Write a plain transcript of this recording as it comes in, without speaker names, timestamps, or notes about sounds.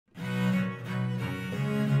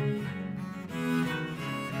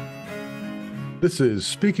This is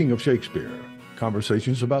Speaking of Shakespeare,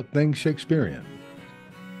 conversations about things Shakespearean.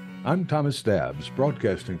 I'm Thomas Dabbs,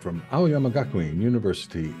 broadcasting from Aoyama Gakuin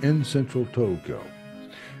University in central Tokyo.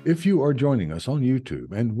 If you are joining us on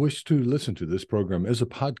YouTube and wish to listen to this program as a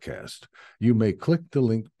podcast, you may click the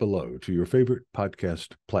link below to your favorite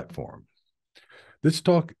podcast platform. This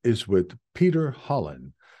talk is with Peter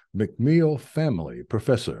Holland, McNeill Family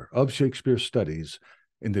Professor of Shakespeare Studies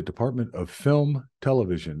in the Department of Film,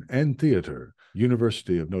 Television, and Theater,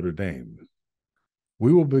 University of Notre Dame.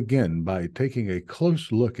 We will begin by taking a close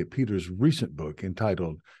look at Peter's recent book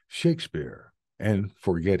entitled Shakespeare and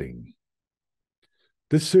Forgetting.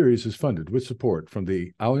 This series is funded with support from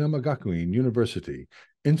the Aoyama Gakuin University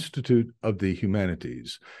Institute of the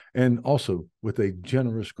Humanities and also with a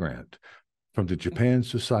generous grant from the Japan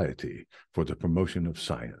Society for the Promotion of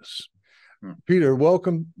Science. Peter,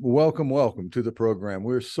 welcome to the program.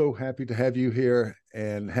 We're so happy to have you here,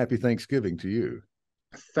 and happy Thanksgiving to you.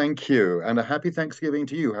 Thank you, and a happy Thanksgiving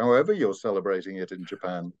to you, however you're celebrating it in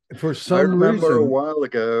Japan. For some I remember reason, a while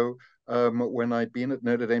ago when I'd been at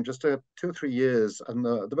Notre Dame just 2 or 3 years, and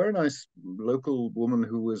the very nice local woman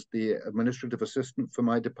who was the administrative assistant for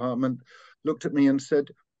my department looked at me and said,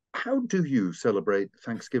 "How do you celebrate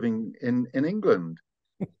Thanksgiving in England?"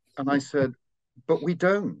 And I said, "But we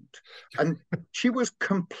don't." And she was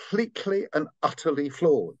completely and utterly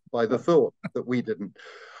floored by the thought that we didn't.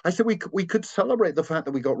 I said we could celebrate the fact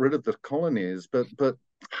that we got rid of the colonies, but it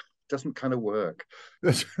doesn't kind of work.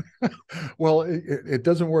 Well, it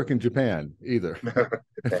doesn't work in Japan either.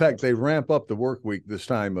 In fact, they ramp up the work week this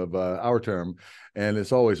time of our term, and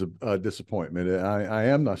it's always a disappointment. I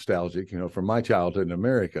am nostalgic, from my childhood in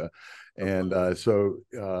America. And so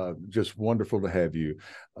just wonderful to have you.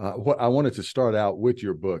 What I wanted to start out with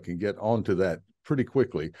your book and get onto that pretty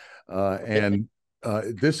quickly.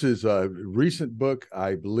 This is a recent book.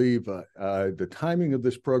 I believe the timing of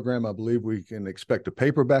this program, I believe we can expect a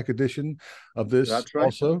paperback edition of this. That's right.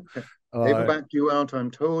 Also. Paperback due out,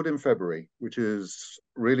 I'm told, in February, which is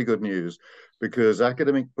really good news because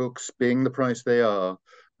academic books being the price they are,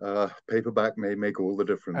 paperback may make all the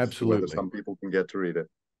difference. Absolutely. To whether some people can get to read it.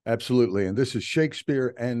 Absolutely. And this is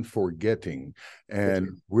Shakespeare and Forgetting.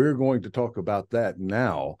 And we're going to talk about that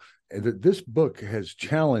now. This book has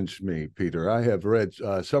challenged me, Peter. I have read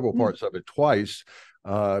several parts of it twice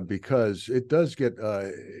because it does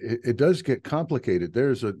get complicated.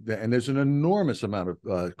 There's an enormous amount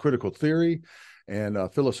of critical theory and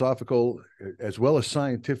philosophical as well as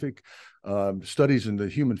scientific studies into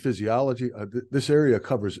human physiology. This area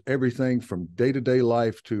covers everything from day-to-day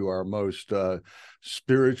life to our most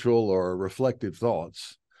spiritual or reflective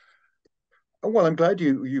thoughts. Well, I'm glad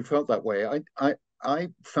you felt that way. I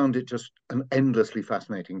found it just an endlessly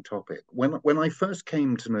fascinating topic. When I first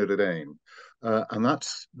came to Notre Dame, and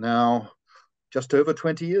that's now just over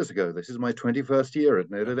 20 years ago. This is my 21st year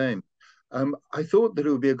at Notre Dame. I thought that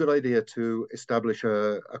it would be a good idea to establish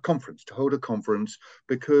a conference, to hold a conference,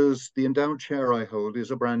 because the endowed chair I hold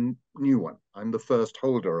is a brand new one. I'm the first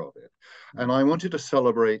holder of it. And I wanted to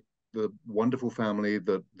celebrate the wonderful family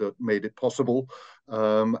that made it possible.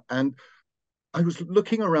 And I was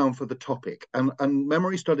looking around for the topic, and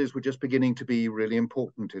memory studies were just beginning to be really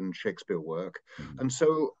important in Shakespeare work. And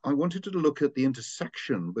so I wanted to look at the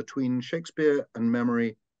intersection between Shakespeare and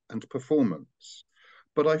memory and performance.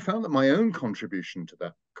 But I found that my own contribution to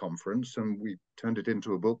that conference, and we turned it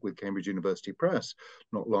into a book with Cambridge University Press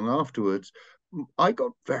not long afterwards, I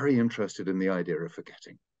got very interested in the idea of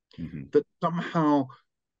forgetting. That somehow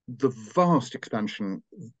the vast expansion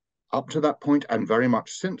up to that point, and very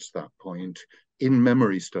much since that point, in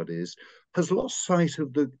memory studies, has lost sight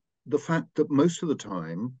of the fact that most of the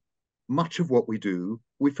time, much of what we do,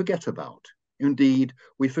 we forget about. Indeed,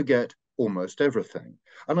 we forget almost everything.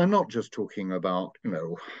 And I'm not just talking about,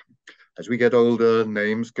 as we get older,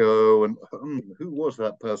 names go, and who was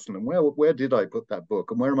that person, and where did I put that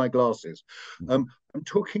book, and where are my glasses? I'm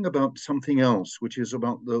talking about something else, which is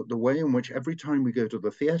about the way in which every time we go to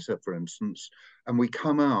the theatre, for instance, and we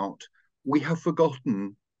come out, we have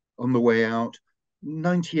forgotten on the way out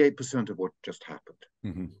 98% of what just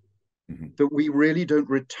happened. That we really don't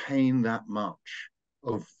retain that much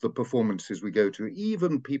of the performances we go to.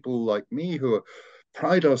 Even people like me who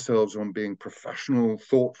pride ourselves on being professional,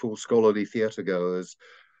 thoughtful, scholarly theatre goers,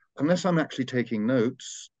 unless I'm actually taking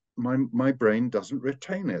notes, my brain doesn't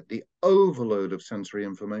retain it. The overload of sensory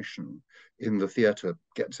information in the theatre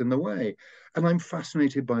gets in the way. And I'm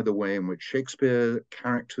fascinated by the way in which Shakespeare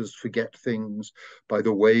characters forget things, by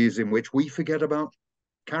the ways in which we forget about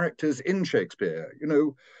characters in Shakespeare.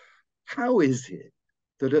 How is it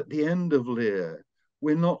that at the end of Lear,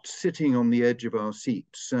 we're not sitting on the edge of our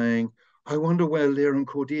seats saying, I wonder where Lear and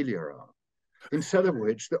Cordelia are. Instead of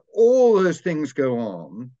which, all those things go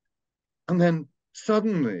on, and then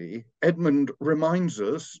suddenly Edmund reminds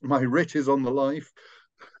us, my writ is on the life,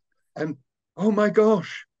 and oh my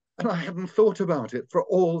gosh, and I hadn't thought about it for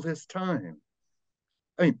all this time.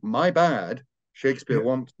 I mean, my bad. Shakespeare Yeah.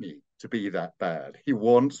 wants me to be that bad. He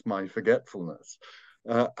wants my forgetfulness.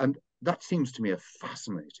 And that seems to me a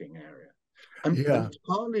fascinating area. And Yeah. it's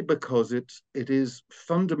partly because it is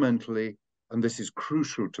fundamentally, and this is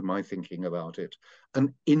crucial to my thinking about it,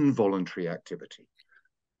 an involuntary activity.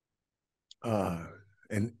 uh,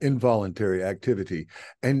 an involuntary activity.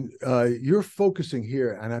 And you're focusing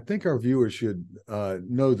here, and I think our viewers should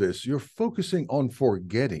know this. You're focusing on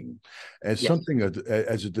forgetting as Yes. something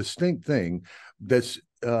as a distinct thing that's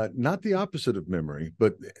not the opposite of memory,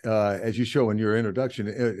 but as you show in your introduction,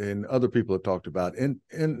 and other people have talked about,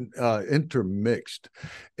 intermixed,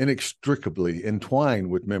 inextricably entwined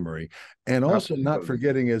with memory, and also not Absolutely.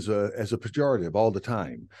 forgetting as a pejorative all the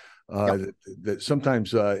time. Yeah. That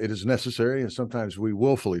sometimes it is necessary, and sometimes we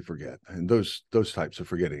willfully forget, and those types of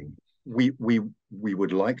forgetting. We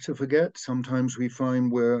would like to forget. Sometimes we find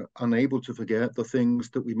we're unable to forget the things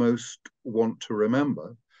that we most want to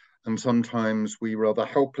remember. And sometimes we rather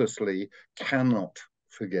helplessly cannot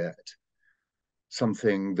forget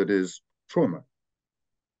something that is trauma.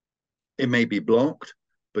 It may be blocked,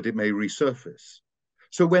 but it may resurface.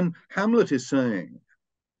 So when Hamlet is saying,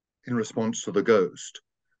 in response to the ghost,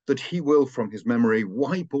 that he will, from his memory,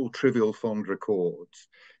 wipe all trivial fond records,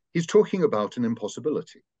 he's talking about an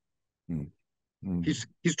impossibility. Mm, mm,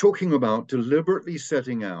 He's talking about deliberately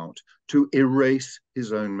setting out to erase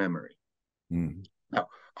his own memory. mm, Now,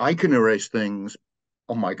 I can erase things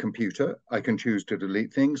on my computer. I can choose to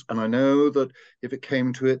delete things. And I know that if it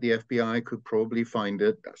came to it, the FBI could probably find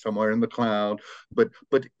it somewhere in the cloud. But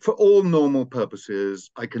for all normal purposes,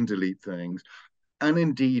 I can delete things. And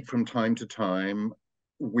indeed, from time to time,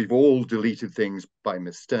 we've all deleted things by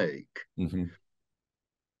mistake. mhm.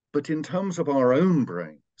 But in terms of our own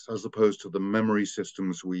brains, as opposed to the memory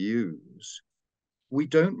systems we use, we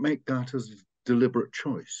don't make that as a deliberate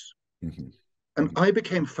choice. Mhm. And Mhm. I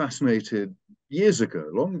became fascinated years ago,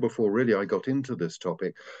 long before really I got into this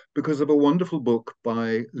topic, because of a wonderful book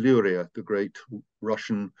by Luria, the great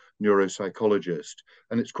Russian neuropsychologist.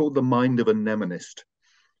 And it's called The Mind of a Mnemonist.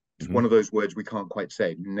 It's Mhm. one of those words we can't quite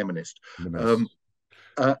say, mnemonist. The Um,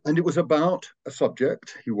 mess. and it was about a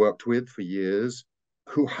subject he worked with for years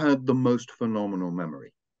who had the most phenomenal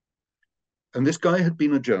memory. And this guy had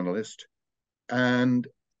been a journalist, and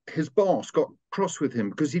his boss got cross with him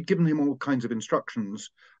because he'd given him all kinds of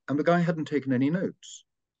instructions, and the guy hadn't taken any notes.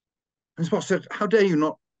 And his boss said, "How dare you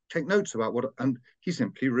not take notes about what?" And he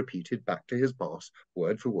simply repeated back to his boss,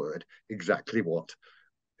 word for word, exactly what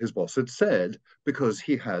his boss had said, because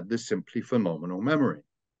he had this simply phenomenal memory.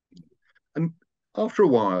 And after a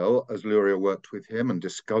while, as Luria worked with him and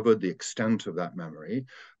discovered the extent of that memory,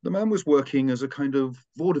 the man was working as a kind of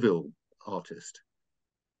vaudeville artist,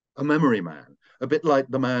 a memory man, a bit like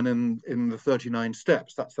the man in the 39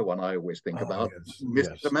 Steps. That's the one I always think Ah, about, yes,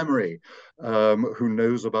 Mr. yes, Memory, who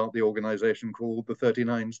knows about the organization called the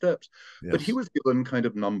 39 Steps. But he yes. was given kind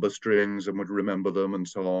of number strings and would remember them and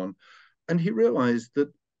so on. And he realized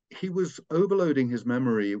that he was overloading his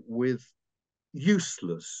memory with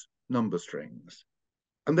useless number strings.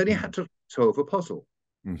 And then he Mhm. had to solve a puzzle.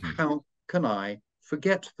 Mhm. How can I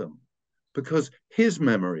forget them? Because his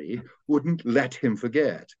memory wouldn't let him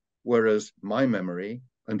forget, whereas my memory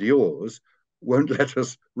and yours won't let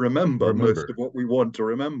us remember most Remember. of what we want to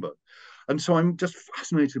remember. And so I'm just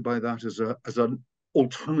fascinated by that as an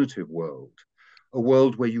alternative world, a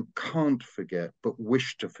world where you can't forget but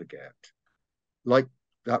wish to forget, like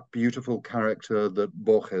that beautiful character that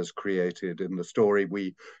Borges created in the story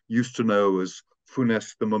we used to know as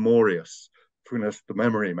Funes the Memorious, Funes the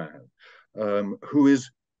Memory Man, who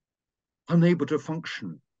is unable to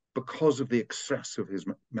function because of the excess of his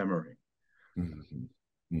memory. Mhm.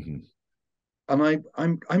 Mhm.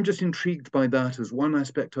 And I'm just intrigued by that as one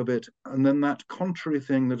aspect of it, and then that contrary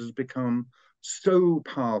thing that has become so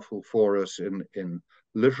powerful for us in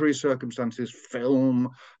literary circumstances, film,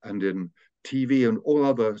 and in TV and all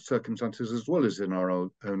other circumstances, as well as in our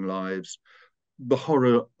own lives, the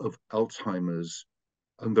horror of Alzheimer's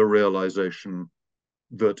and the realization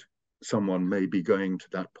that someone may be going to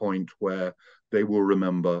that point where they will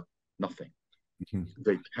remember nothing. Mhm.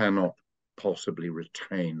 They cannot possibly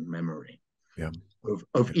retain memory Yeah. of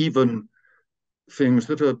Yeah. even things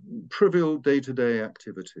that are trivial day-to-day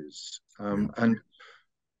activities. Yeah. And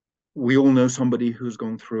we all know somebody who's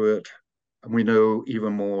gone through it, and we know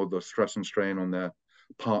even more the stress and strain on their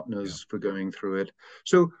Yeah. partners for going through it.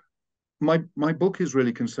 So my book is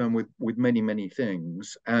really concerned with many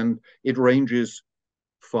things, and it ranges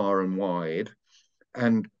far and wide,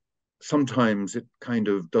 and sometimes it kind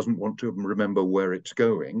of doesn't want to remember where it's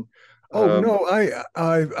going. Oh Um, no,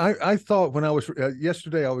 I thought when I was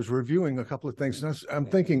yesterday I was reviewing a couple of things, and I'm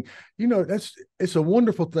thinking, it's a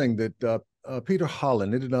wonderful thing that Peter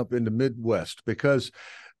Holland ended up in the Midwest, because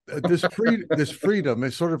this freedom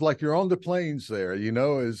is sort of like you're on the plains there,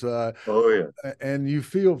 is oh yeah, and you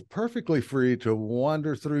feel perfectly free to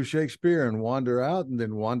wander through Shakespeare and wander out and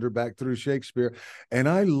then wander back through Shakespeare. And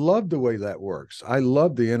I love the way that works. I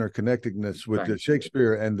love the interconnectedness with the thank you.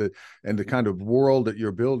 Shakespeare and the kind of world that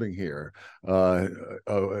you're building here.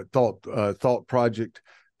 Thought project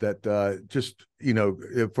that just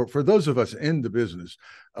for those of us in the business,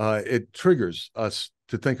 it triggers us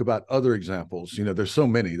to think about other examples. There's so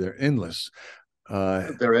many, they're endless.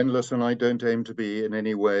 They're endless, and I don't aim to be in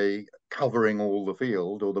any way covering all the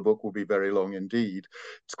field, or the book will be very long indeed.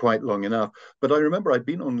 It's quite long enough. But I remember I'd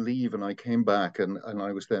been on leave and I came back, and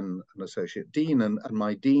I was then an associate dean, and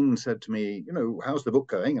my dean said to me, how's the book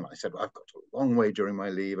going? And I said, well, I've got a long way during my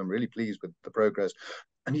leave. I'm really pleased with the progress.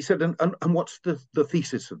 And he said, and what's the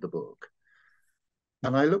thesis of the book?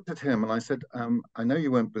 And I looked at him and I said, I know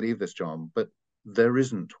you won't believe this, John, but there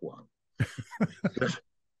isn't one.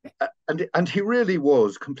 And he really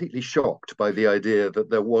was completely shocked by the idea that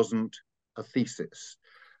there wasn't a thesis.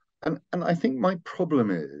 And I think my problem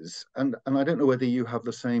is, and I don't know whether you have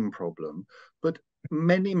the same problem, but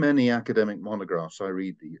many academic monographs I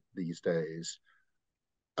read these days,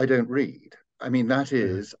 I don't read. I mean, that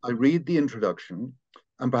is, I read the introduction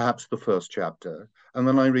and perhaps the first chapter, and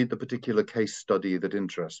then I read the particular case study that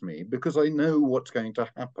interests me because I know what's going to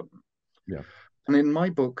happen. Yeah. And in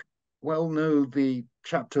my book, well, no, the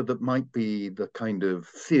chapter that might be the kind of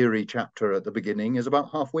theory chapter at the beginning is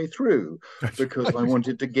about halfway through, because I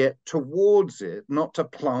wanted to get towards it, not to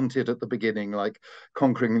plant it at the beginning, like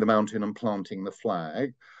conquering the mountain and planting the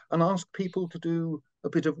flag, and ask people to do a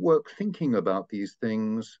bit of work thinking about these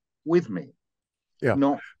things with me, Yeah.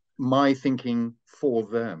 not my thinking for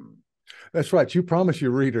them. That's right. You promise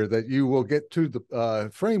your reader that you will get to the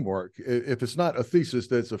framework. If it's not a thesis,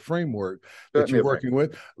 that's a framework that Certainly you're a friend. working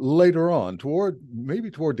with later on,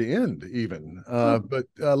 maybe toward the end, even. But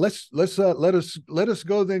let us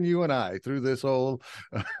go then, you and I, through this whole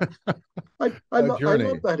I love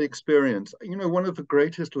journey. that experience. One of the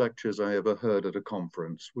greatest lectures I ever heard at a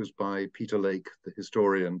conference was by Peter Lake, the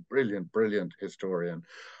historian, brilliant historian.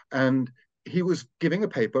 And he was giving a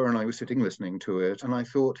paper, and I was sitting listening to it. And I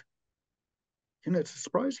thought, it's a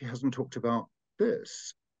surprise he hasn't talked about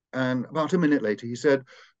this. And about a minute later, he said,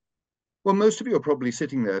 well, most of you are probably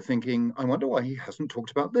sitting there thinking, I wonder why he hasn't talked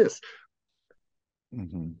about this.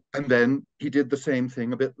 Mm-hmm. And then he did the same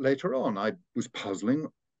thing a bit later on. I was puzzling.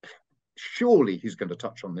 Surely he's going to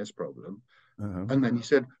touch on this problem. Uh-huh. And then he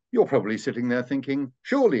said, you're probably sitting there thinking,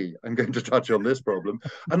 surely I'm going to touch on this problem.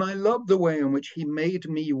 And I love the way in which he made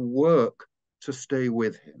me work to stay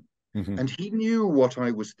with him. Mm-hmm. And he knew what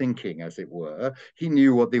I was thinking, as it were. He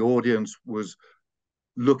knew what the audience was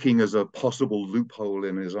looking as a possible loophole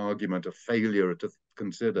in his argument, a failure to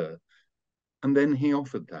consider. And then he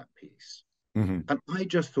offered that piece. Mm-hmm. And I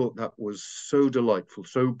just thought that was so delightful,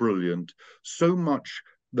 so brilliant, so much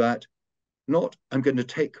that not I'm going to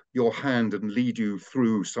take your hand and lead you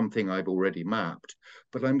through something I've already mapped,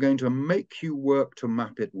 but I'm going to make you work to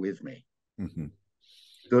map it with me. Mm-hmm.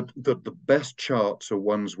 That the best charts are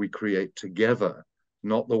ones we create together,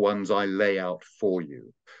 not the ones I lay out for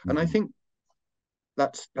you. And I Mm-hmm. think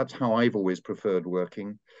that's how I've always preferred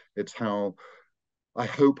working. It's how I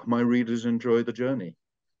hope my readers enjoy the journey,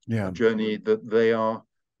 a Yeah. journey that they are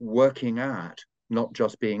working at, not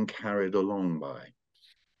just being carried along by.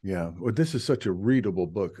 Yeah, well, this is such a readable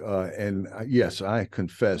book. And yes, I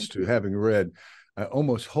confess Thank to you. having read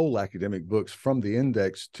almost whole academic books from the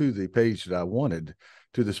index to the page that I wanted,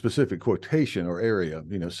 to the specific quotation or area,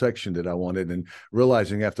 section that I wanted, and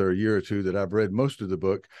realizing after a year or two that I've read most of the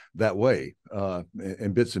book that way,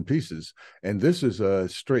 in bits and pieces. And this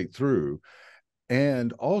is straight through.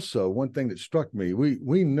 And also, one thing that struck me,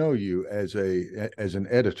 we know you as an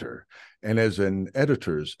editor and as an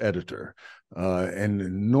editor's editor, an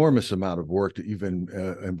enormous amount of work that you've been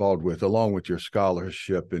involved with, along with your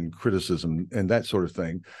scholarship and criticism and that sort of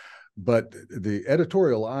thing. But the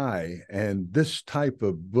editorial eye and this type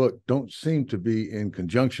of book don't seem to be in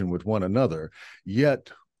conjunction with one another.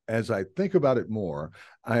 Yet, as I think about it more,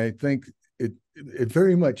 I think it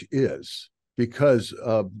very much is, because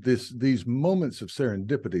of these moments of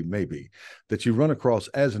serendipity, maybe, that you run across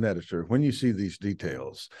as an editor when you see these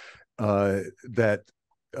details, that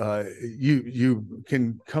you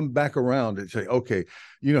can come back around and say, okay,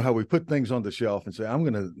 you know how we put things on the shelf and say, I'm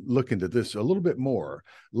going to look into this a little bit more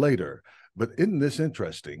later. But isn't this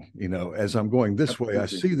interesting? You know, as I'm going this way, I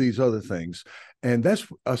see these other things, and that's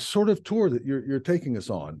a sort of tour that you're taking us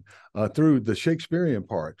on through the Shakespearean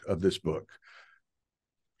part of this book.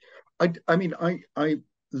 I mean, I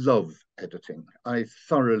love editing. I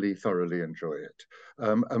thoroughly enjoy it.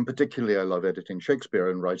 And particularly, I love editing Shakespeare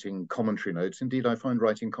and writing commentary notes. Indeed, I find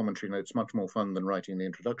writing commentary notes much more fun than writing the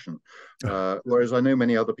introduction. Whereas I know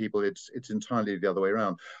many other people, it's entirely the other way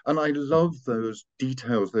around. And I love those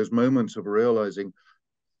details, those moments of realizing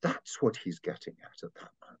that's what he's getting at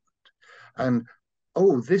that moment. And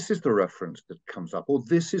oh, this is the reference that comes up, or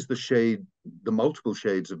this is the shade, the multiple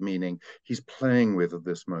shades of meaning he's playing with at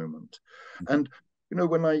this moment. And you know,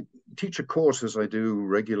 when I teach a course, as I do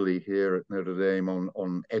regularly here at Notre Dame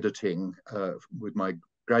on editing with my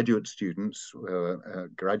graduate students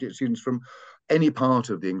from any part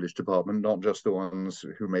of the English department, not just the ones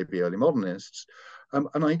who may be early modernists. And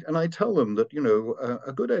I tell them that, you know,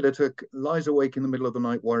 a good editor lies awake in the middle of the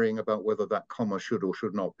night worrying about whether that comma should or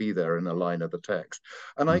should not be there in a line of the text.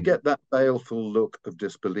 And I get that baleful look of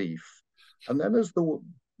disbelief. And then as the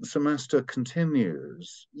semester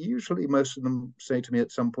continues, usually most of them say to me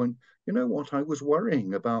at some point, you know what, I was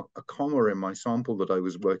worrying about a comma in my sample that I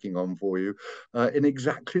was working on for you in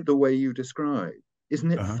exactly the way you described.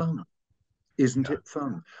 Isn't it fun? Isn't it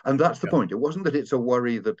fun? And that's the point. It wasn't that it's a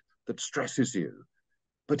worry that stresses you,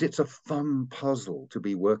 but it's a fun puzzle to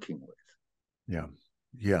be working with.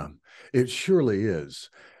 Yeah, it surely is.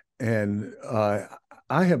 And I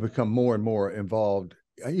have become more and more involved,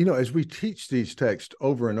 you know, as we teach these texts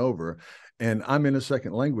over and over, and I'm in a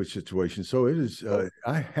second language situation. So it is,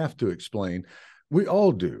 I have to explain, we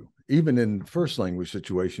all do, even in first language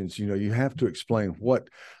situations, you know, you have to explain what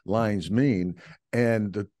lines mean.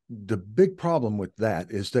 And the big problem with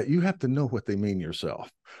that is that you have to know what they mean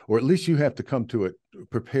yourself, or at least you have to come to it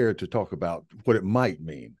prepared to talk about what it might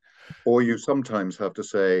mean. Or you sometimes have to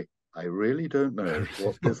say, I really don't know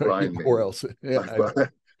what this line means. Or else,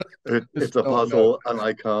 it's a puzzle and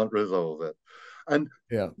I can't resolve it. And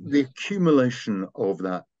the accumulation of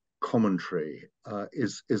that commentary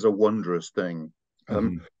is a wondrous thing.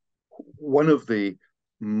 One of the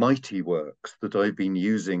mighty works that I've been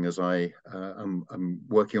using as I'm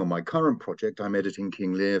working on my current project, I'm editing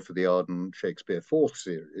King Lear for the Arden Shakespeare Fourth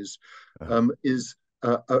series, is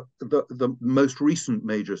the most recent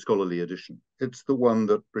major scholarly edition. It's the one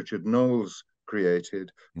that Richard Knowles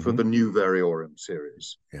created for the New Variorum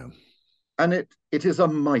series. And it is a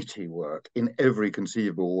mighty work in every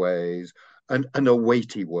conceivable ways, and a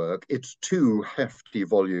weighty work. It's two hefty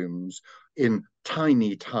volumes in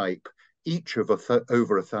tiny type, each of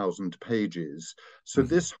over 1,000 pages. So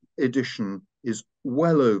this edition is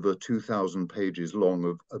well over 2,000 pages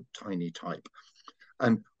long of tiny type.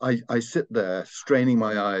 And I sit there straining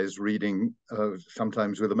my eyes, reading,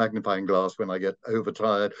 sometimes with a magnifying glass when I get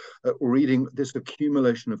overtired, reading this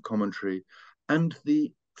accumulation of commentary and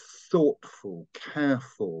the thoughtful,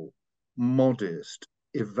 careful, modest,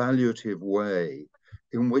 evaluative way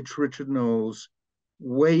in which Richard Knowles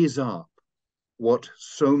weighs up what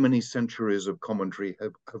so many centuries of commentary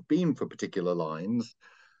have been for particular lines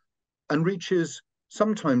and reaches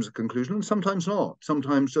sometimes a conclusion and sometimes not,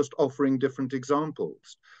 sometimes just offering different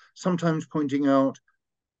examples, sometimes pointing out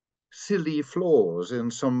silly flaws in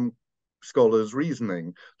some scholar's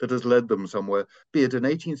reasoning that has led them somewhere, be it an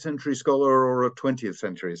 18th century scholar or a 20th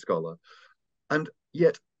century scholar. And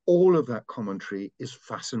yet all of that commentary is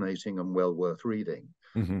fascinating and well worth reading.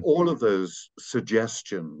 All of those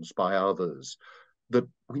suggestions by others that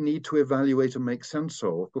we need to evaluate and make sense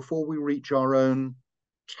of before we reach our own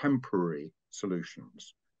temporary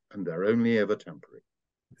solutions, and they're only ever temporary.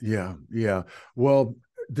 Yeah. Well,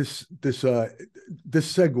 this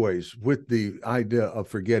segues with the idea of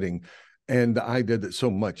forgetting, and the idea that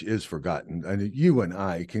so much is forgotten. And you and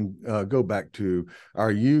I can go back to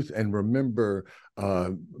our youth and remember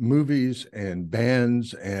movies and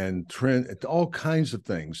bands and trend, all kinds of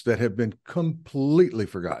things that have been completely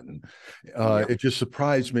forgotten. It just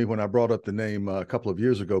surprised me when I brought up the name a couple of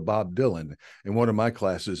years ago, Bob Dylan, in one of my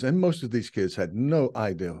classes, and most of these kids had no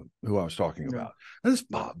idea who I was talking about. That's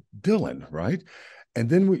Bob Dylan, right? And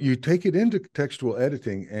then you take it into textual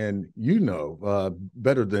editing, and you know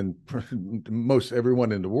better than most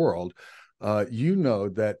everyone in the world, you know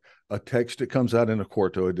that a text that comes out in a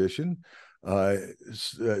quarto edition,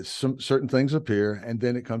 some certain things appear, and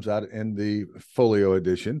then it comes out in the folio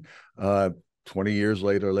edition 20 years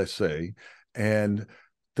later, let's say. And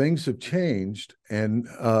things have changed, and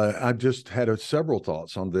I've just had several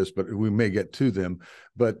thoughts on this, but we may get to them.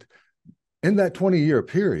 But in that 20-year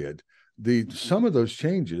period, some of those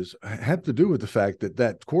changes have to do with the fact that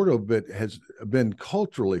that quarto bit has been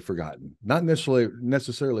culturally forgotten, not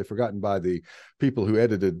necessarily forgotten by the people who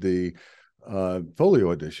edited the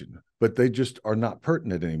folio edition, but they just are not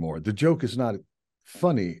pertinent anymore. The joke is not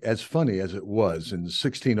funny as it was in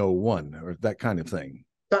 1601 or that kind of thing.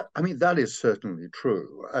 That is certainly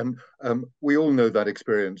true, and we all know that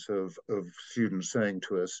experience of students saying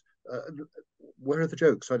to us, "Where are the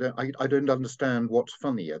jokes? I don't understand what's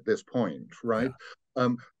funny at this point." Right? Yeah.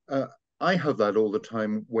 Um, uh, I have that all the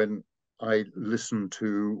time when I listen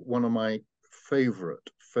to one of my favorite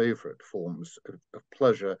forms of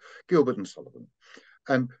pleasure, Gilbert and Sullivan,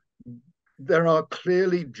 and there are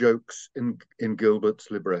clearly jokes in Gilbert's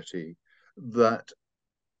libretti that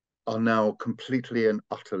are now completely and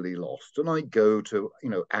utterly lost. And I go to,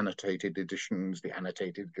 annotated editions, the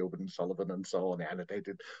annotated Gilbert and Sullivan and so on, the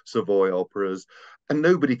annotated Savoy operas, and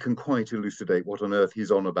nobody can quite elucidate what on earth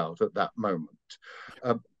he's on about at that moment.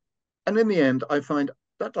 And in the end, I find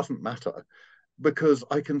that doesn't matter because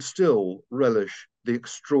I can still relish the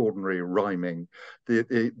extraordinary rhyming,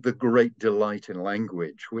 the great delight in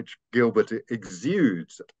language, which Gilbert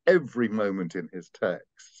exudes at every moment in his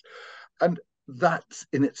texts. And that's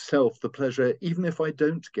in itself the pleasure, even if I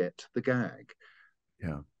don't get the gag.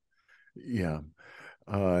 Yeah. Yeah.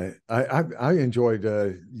 I enjoyed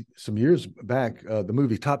some years back the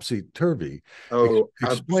movie Topsy Turvy. Oh,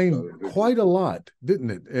 Explained absolutely. quite a lot,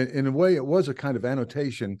 didn't it? In a way, it was a kind of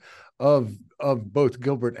annotation of both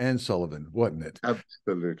Gilbert and Sullivan, wasn't it?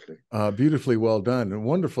 Absolutely. Beautifully well done, and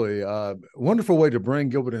wonderful way to bring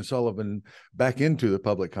Gilbert and Sullivan back into the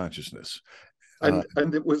public consciousness. And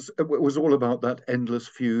it was all about that endless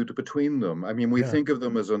feud between them. I mean, we Yeah. think of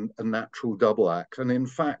them as a natural double act, and in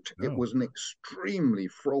fact, it No. was an extremely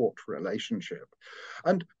fraught relationship.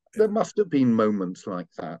 And there Yeah. must have been moments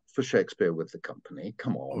like that for Shakespeare with the company.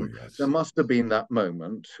 Come Oh on, there yes. must have been that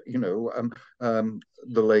moment.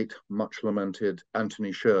 The late, much lamented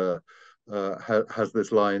Anthony Sher has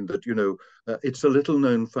this line that it's a little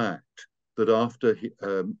known fact that after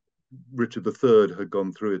Richard III had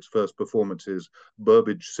gone through its first performances,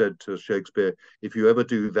 Burbage said to Shakespeare, "If you ever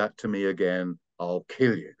do that to me again, I'll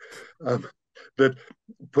kill you." Um, that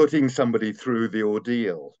putting somebody through the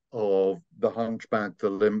ordeal of the hunchback, the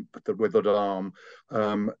limp, the withered arm,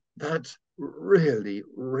 that's really,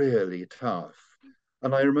 really tough.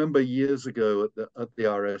 And I remember years ago at the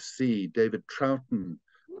RSC, David Troughton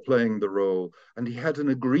playing the role, and he had an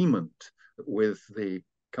agreement with the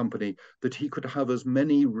company that he could have as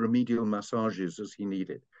many remedial massages as he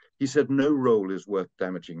needed. He said no role is worth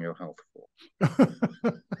damaging your health for.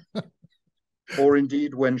 Or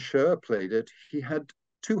indeed, when Sher played it, he had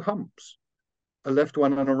two humps, a left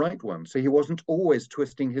one and a right one. So he wasn't always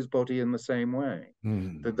twisting his body in the same way.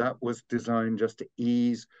 That was designed just to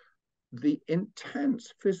ease the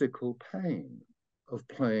intense physical pain of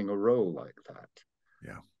playing a role like that.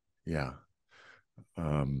 Yeah. Yeah.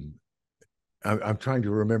 Um, I'm trying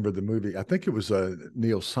to remember the movie. I think it was a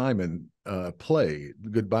Neil Simon play,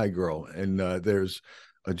 Goodbye Girl, and there's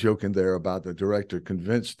a joke in there about the director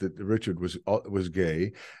convinced that Richard was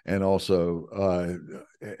gay, and also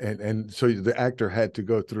and so the actor had to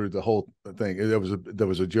go through the whole thing. There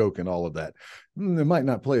was a joke in all of that. It might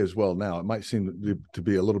not play as well now. It might seem to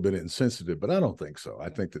be a little bit insensitive, but I don't think so. I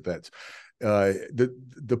think that's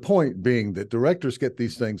the point being that directors get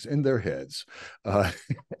these things in their heads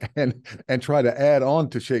and try to add on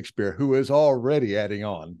to Shakespeare, who is already adding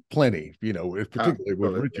on plenty, particularly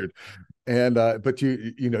with Absolutely. Richard. And but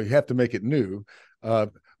you have to make it new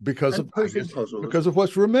because And of I posing guess puzzles. because of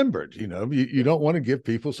what's remembered. You don't want to give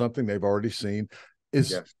people something they've already seen.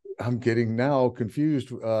 Is Yes. I'm getting now confused.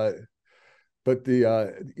 But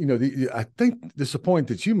I think this is a point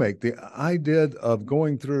that you make. The idea of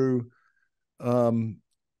um,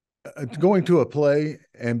 going to a play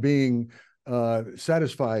and being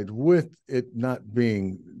satisfied with it not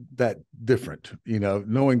being that different,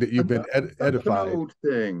 knowing that you've And been that's an edified. old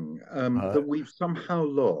thing that we've somehow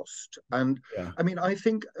lost. And Yeah, I mean, I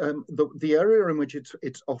think the area in which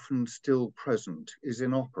it's often still present is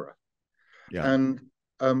in opera. yeah, And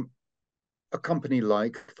a company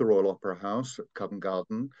like the Royal Opera House at Covent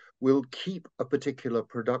Garden will keep a particular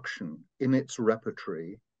production in its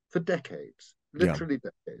repertory for decades, yeah, literally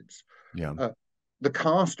decades. yeah, Uh, the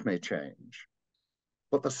cast may change,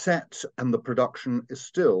 but the set and the production is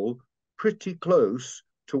still pretty close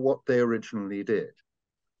to what they originally did.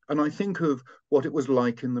 And I think of what it was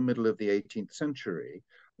like in the middle of the 18th century,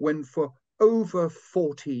 when for over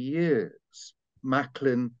 40 years,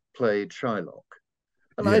 Macklin played Shylock.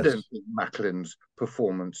 And I don't Yes. think Macklin's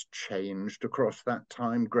performance changed across that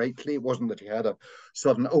time greatly. It wasn't that he had a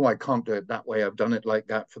sudden, oh, I can't do it that way. I've done it like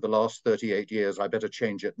that for the last 38 years. I better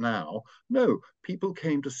change it now. No, people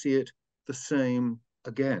came to see it the same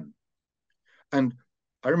again. And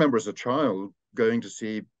I remember as a child going to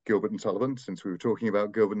see Gilbert and Sullivan, since we were talking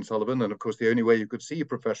about Gilbert and Sullivan. And of course, the only way you could see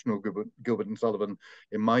professional Gilbert and Sullivan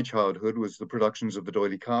in my childhood was the productions of the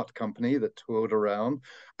D'Oyly Carte Company that toured around,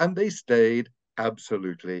 and they stayed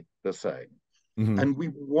absolutely the same. Mm-hmm. And we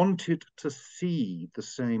wanted to see the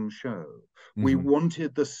same show. We Mm-hmm.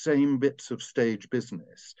 wanted the same bits of stage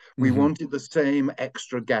business. We Mm-hmm. wanted the same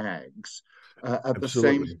extra gags at the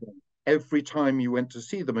same Absolutely. time. Every time you went to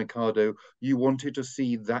see the Mikado, you wanted to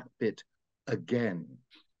see that bit again.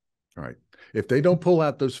 All right. If they don't pull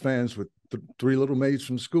out those fans with three little maids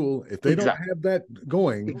from school, if they don't Exactly. have that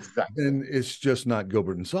going, Exactly. then it's just not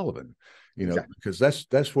Gilbert and Sullivan, Exactly. because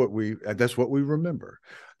that's what we remember,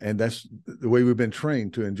 and that's the way we've been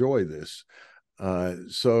trained to enjoy this. So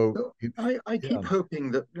So I yeah. keep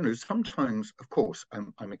hoping that, sometimes, of course,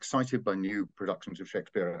 I'm excited by new productions of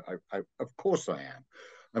Shakespeare. Of course I am.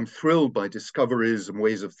 I'm thrilled by discoveries and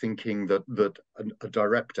ways of thinking that a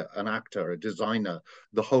director, an actor, a designer,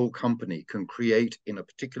 the whole company can create in a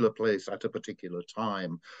particular place at a particular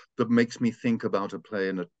time that makes me think about a play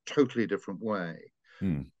in a totally different way.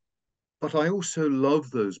 Hmm. But I also love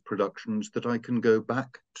those productions that I can go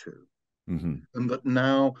back to. Mm-hmm. And that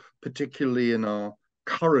now, particularly in our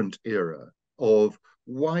current era of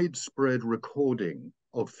widespread recording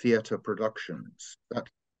of theatre productions, that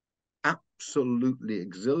absolutely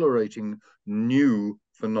exhilarating new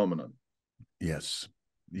phenomenon. Yes. I,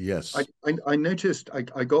 Yes. I noticed,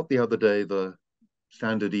 I got the other day the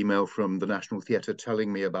standard email from the National Theatre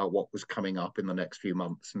telling me about what was coming up in the next few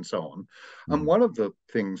months and so on. And Mm-hmm. one of the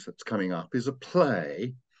things that's coming up is a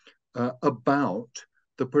play about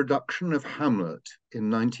the production of Hamlet in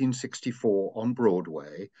 1964 on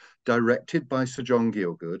Broadway, directed by Sir John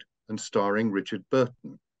Gielgud and starring Richard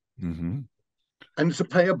Burton. Mm-hmm. And it's a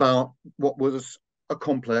play about what was a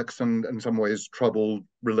complex and, in some ways, troubled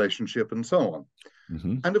relationship and so on.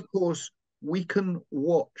 Mm-hmm. And of course, we can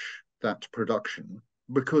watch that production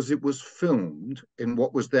because it was filmed in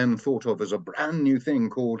what was then thought of as a brand new thing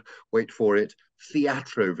called, wait for it,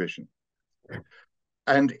 theatrovision.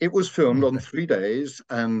 And it was filmed on 3 days,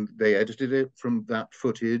 and they edited it from that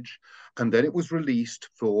footage. And then it was released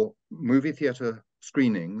for movie theater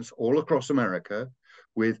screenings all across America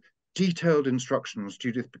with detailed instructions.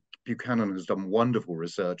 Judith Buchanan has done wonderful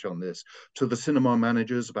research on this, to the cinema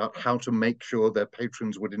managers about how to make sure their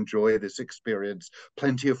patrons would enjoy this experience.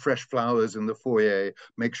 Plenty of fresh flowers in the foyer,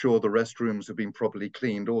 make sure the restrooms have been properly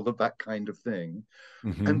cleaned, all of that kind of thing.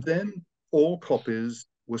 Mm-hmm. And then all copies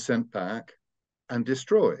were sent back and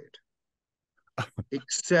destroyed,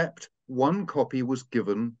 except one copy was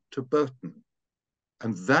given to Burton.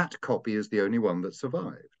 And that copy is the only one that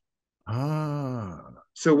survived. Ah.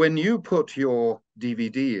 So when you put your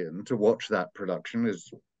DVD in to watch that production, as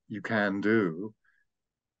you can do,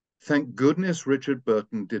 thank goodness Richard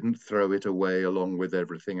Burton didn't throw it away along with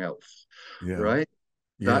everything else, Yeah. right?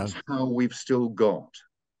 Yeah. That's how we've still got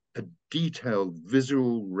a detailed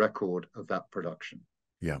visual record of that production.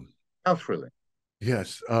 Yeah. How thrilling.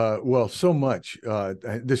 Yes. Well, so much.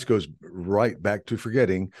 This goes right back to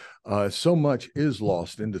forgetting. So much is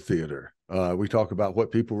lost in the theater. We talk about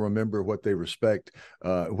what people remember, what they respect,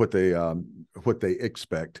 what they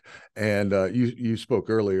expect, and you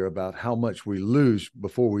spoke earlier about how much we lose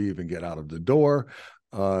before we even get out of the door.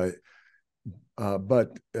 Uh,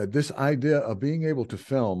 but this idea of being able to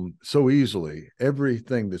film so easily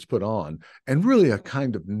everything that's put on, and really a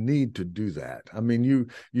kind of need to do that. I mean, you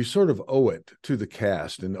sort of owe it to the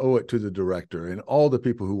cast and owe it to the director and all the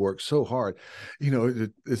people who work so hard.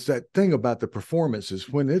 It's that thing about the performances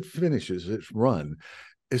when it finishes its run.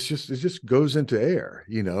 It just goes into air,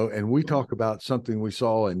 and we talk about something we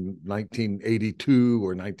saw in 1982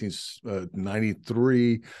 or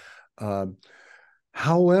 1993.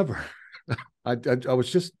 However, I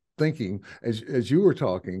was just thinking as you were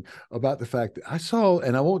talking about the fact that I saw,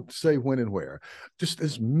 and I won't say when and where, just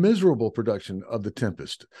this miserable production of The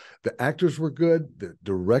Tempest. The actors were good, the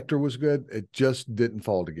director was good. It just didn't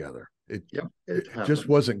fall together. It just Happens.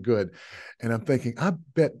 wasn't good. And I'm thinking, I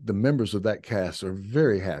bet the members of that cast are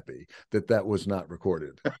very happy that that was not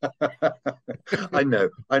recorded. I know,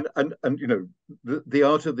 and the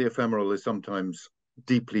art of the ephemeral is sometimes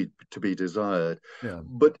deeply to be desired, Yeah.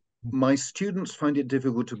 but my students find it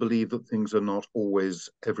difficult to believe that things are not always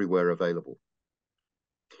everywhere available.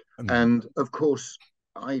 Mm. And of course,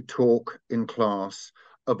 I talk in class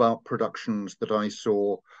about productions that I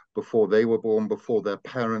saw before they were born, before their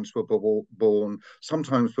parents were born,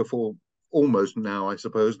 sometimes before, almost now, I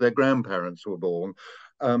suppose, their grandparents were born.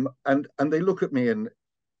 And they look at me in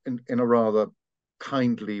a rather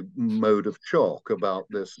kindly mode of shock about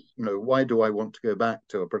this. Why do I want to go back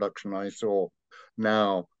to a production I saw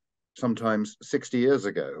now, sometimes 60 years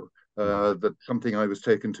ago? Wow. That something I was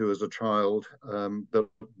taken to as a child,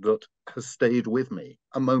 that has stayed with me.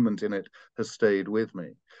 A moment in it has stayed with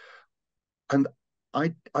me, and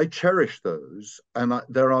I cherish those. And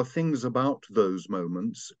there are things about those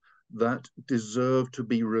moments that deserve to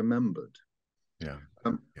be remembered. Yeah.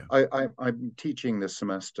 Um, Yeah. I'm teaching this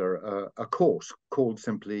semester a course called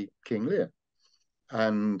simply King Lear,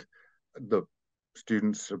 and the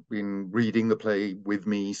students have been reading the play with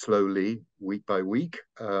me slowly, week by week,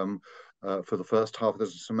 for the first half of the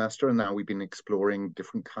semester. And now we've been exploring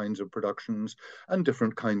different kinds of productions and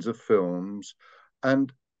different kinds of films.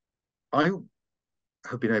 And I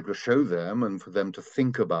have been able to show them and for them to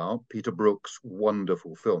think about Peter Brook's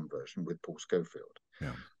wonderful film version with Paul Scofield.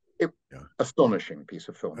 Yeah. It, Yeah. astonishing piece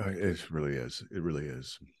of filmmaking. It really is. It really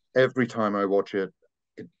is. Every time I watch it,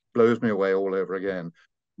 it blows me away all over again.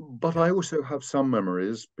 But Yeah. I also have some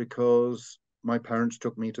memories because my parents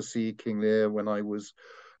took me to see King Lear when I was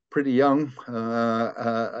pretty young,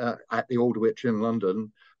 at the Old Witch in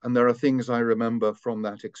London. And there are things I remember from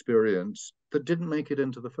that experience that didn't make it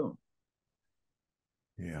into the film.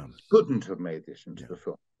 Yeah. Couldn't have made this into Yeah. the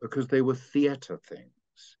film because they were theatre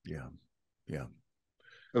things. Yeah. Yeah.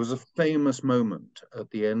 There was a famous moment at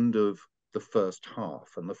the end of the first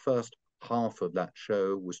half, and the first half of that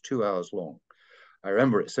show was 2 hours long. I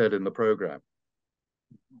remember it said in the program,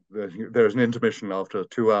 there's an intermission after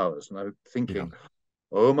 2 hours. And I was Yeah. thinking,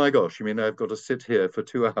 oh my gosh, you mean I've got to sit here for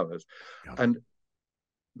 2 hours? Yeah. And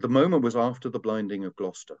the moment was after the blinding of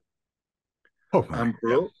Gloucester. Oh my. And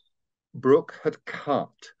Yeah. Brooke had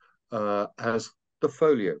cut, as the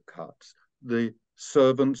folio cuts, the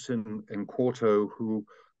servants in Quarto who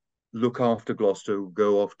look after Gloucester, who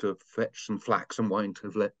go off to fetch some flax and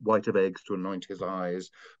white of eggs to anoint his eyes,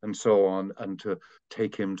 and so on, and to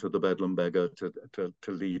take him to the Bedlam beggar to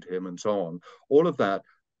lead him, and so on. All of that,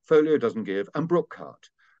 folio doesn't give, and Brooke cut.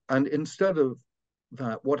 And instead of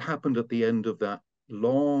that, what happened at the end of that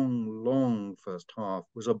long first half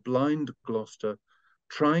was a blind Gloucester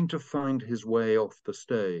trying to find his way off the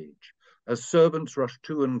stage as servants rushed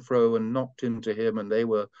to and fro and knocked into him, and they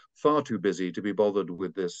were far too busy to be bothered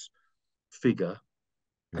with this figure.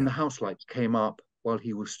 And Yeah. the house lights came up while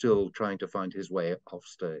he was still trying to find his way off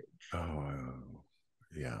stage. Oh,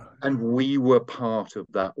 yeah. And we were part of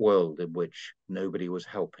that world in which nobody was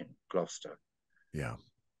helping Gloucester. Yeah. Yeah.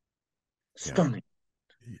 Stunning.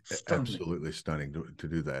 Stunning. Absolutely stunning to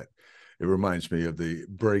do that. It reminds me of the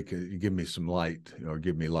break. Give me some light, or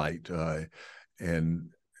give me light,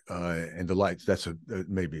 and the lights. That's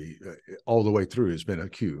maybe all the way through has been a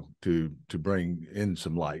cue to bring in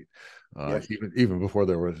some light, Yes. even before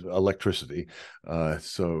there was electricity. Yeah,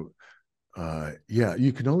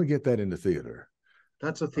 you can only get that in the theater.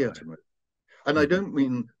 That's a theatre movie. And I Yeah. don't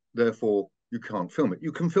mean, therefore, you can't film it.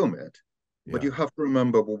 You can film it, but Yeah. you have to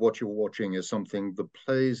remember, well, what you're watching is something that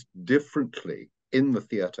plays differently in the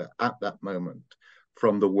theatre at that moment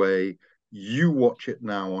from the way you watch it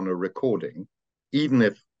now on a recording, even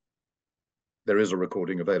if there is a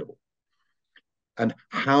recording available. And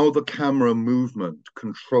how the camera movement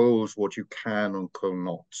controls what you can and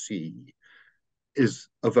cannot see is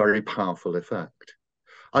a very powerful effect.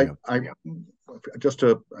 Yeah. I just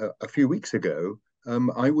a few weeks ago,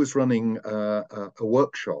 I was running a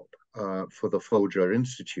workshop for the Folger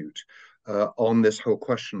Institute on this whole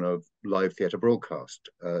question of live theatre broadcast,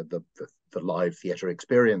 the live theatre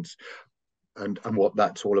experience, and what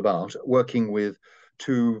that's all about. Working with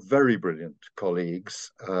two very brilliant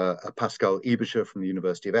colleagues, Pascal Ibischer from the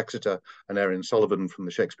University of Exeter and Erin Sullivan from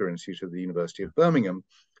the Shakespeare Institute of the University of Birmingham.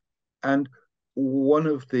 And one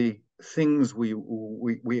of the things we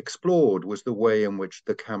explored was the way in which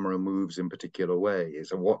the camera moves in particular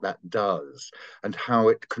ways and what that does and how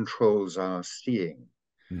it controls our seeing.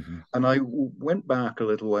 Mm-hmm. And I went back a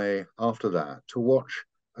little way after that to watch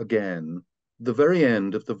again the very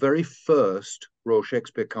end of the very first Royal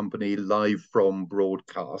Shakespeare Company live from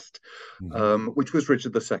broadcast, Mm-hmm. which was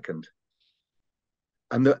Richard II.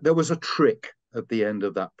 And there was a trick at the end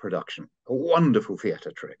of that production, a wonderful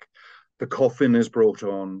theatre trick. The coffin is brought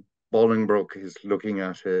on, Bolingbroke is looking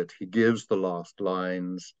at it, he gives the last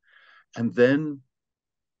lines, and then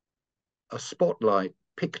a spotlight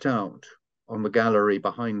picked out on the gallery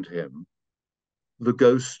behind him, the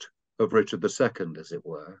ghost of Richard II, as it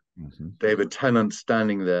were, Mm-hmm. David Tennant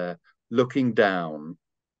standing there looking down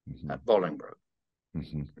at Bolingbroke.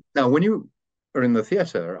 Mm-hmm. Now, when you are in the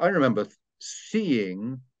theatre, I remember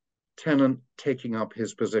seeing Tennant taking up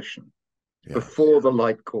his position Yeah. before the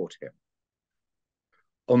light caught him.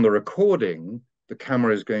 On the recording, the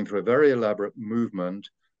camera is going through a very elaborate movement.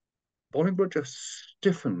 Bolingbroke just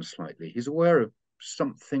stiffens slightly. He's aware of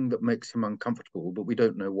something that makes him uncomfortable, but we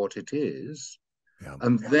don't know what it is. Yeah.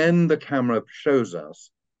 And then the camera shows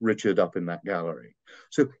us Richard up in that gallery.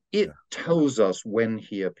 So it tells us when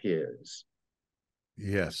he appears.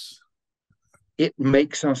 Yes. It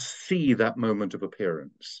makes us see that moment of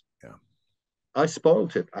appearance. Yeah. I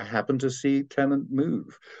spoilt it. I happened to see Tennant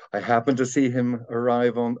move. I happened to see him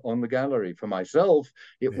arrive on the gallery. For myself,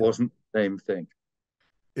 it wasn't the same thing.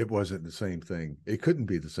 It wasn't the same thing. It couldn't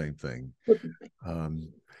be the same thing. Couldn't be.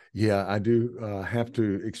 Yeah, I do have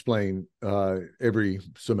to explain every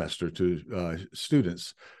semester to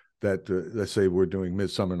students that, let's say we're doing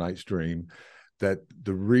Midsummer Night's Dream, that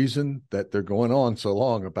the reason that they're going on so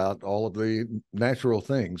long about all of the natural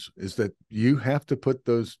things is that you have to put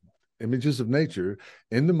those images of nature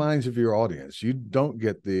in the minds of your audience. You don't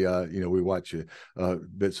get the, we watch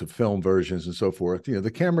bits of film versions and so forth. The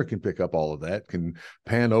camera can pick up all of that, can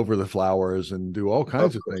pan over the flowers and do all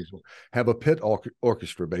kinds of things. Have a pit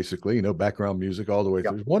orchestra, basically, background music all the way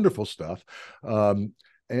through. Wonderful stuff. And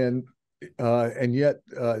yet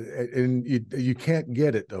you can't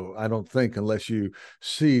get it, though, I don't think, unless you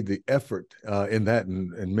see the effort in that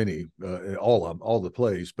and many all the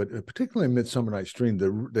plays, but particularly in Midsummer Night's Dream,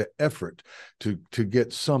 the effort to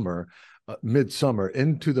get Midsummer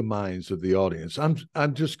into the minds of the audience.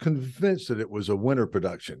 I'm just convinced that it was a winter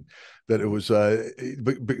production, that it was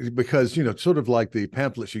because sort of like the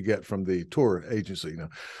pamphlets you get from the tour agency.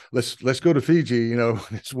 Let's go to Fiji.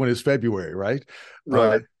 When it's February, right?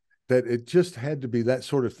 Right. That it just had to be that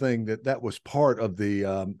sort of thing, that was part of the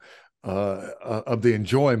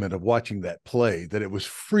enjoyment of watching that play, that it was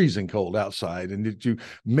freezing cold outside and that you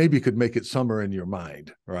maybe could make it summer in your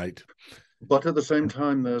mind, right? But at the same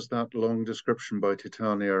time, there's that long description by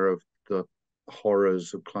Titania of the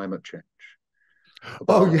horrors of climate change,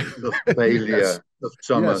 about the failure of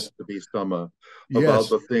summer to be summer, about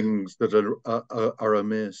the things that are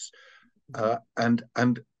amiss, and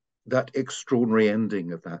that extraordinary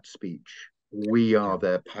ending of that speech. We are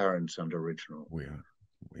their parents and original. We are.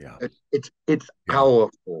 Yeah. It's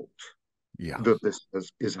our fault that this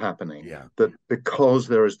is happening. Yeah. That because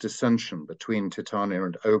there is dissension between Titania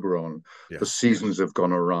and Oberon, the seasons have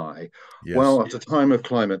gone awry. Yes. Well, at a time of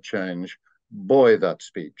climate change, boy, that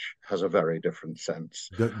speech has a very different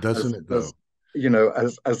sense. Doesn't it, though?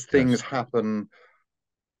 As things happen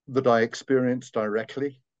that I experienced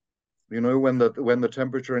directly. When the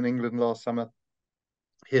temperature in England last summer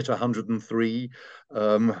hit 103,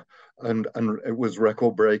 and it was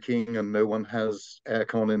record breaking, and no one has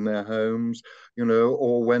aircon in their homes,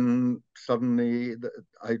 or when suddenly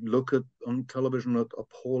I look on television at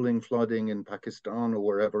appalling flooding in Pakistan or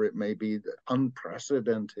wherever it may be, the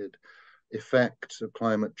unprecedented effects of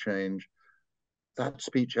climate change. That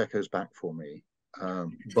speech echoes back for me,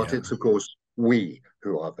 but it's of course we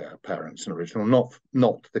who are their parents and original,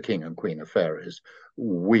 not the king and queen of fairies.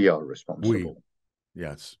 We are responsible.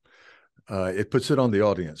 Yes. It puts it on the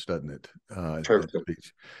audience, doesn't it? Totally.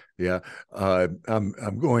 Yeah.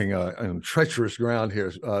 I'm going on treacherous ground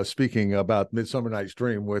here, speaking about Midsummer Night's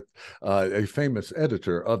Dream with a famous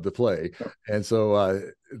editor of the play, and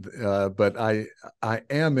so. But I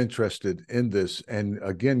am interested in this, and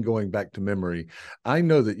again, going back to memory, I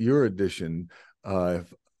know that your edition.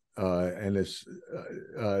 And it's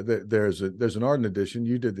there's an Arden edition.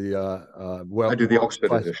 You did the I do the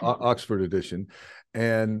Oxford edition. Oxford edition,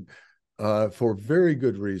 and for very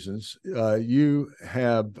good reasons, you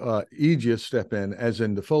have Aegis step in, as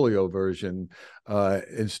in the folio version,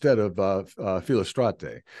 instead of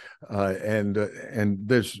Philostrate, and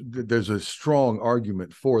there's a strong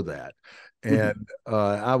argument for that. And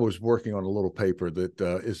I was working on a little paper that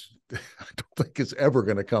is, I don't think it's ever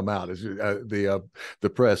going to come out. It's the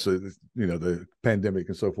press, the pandemic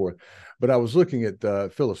and so forth. But I was looking at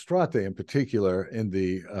Philostrate in particular in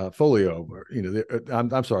the folio,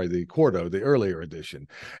 I'm sorry, the quarto, the earlier edition,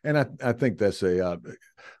 and I think that's a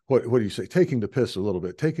what do you say? Taking the piss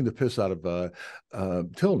out of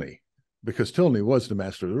Tilney. Because Tilney was the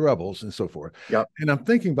master of the rebels and so forth. Yep. And I'm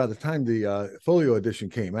thinking by the time the folio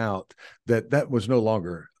edition came out, that was no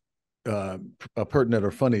longer a pertinent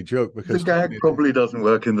or funny joke, because the gag probably doesn't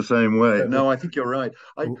work in the same way. No, I think you're right.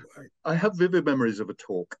 I have vivid memories of a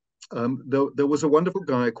talk. There was a wonderful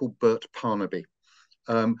guy called Bert Parnaby.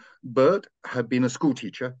 Bert had been a school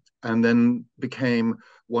teacher and then became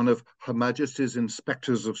one of Her Majesty's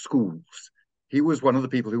inspectors of schools He was one of the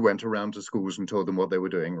people who went around to schools and told them what they were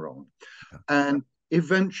doing wrong. Yeah. And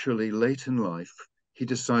eventually, late in life, he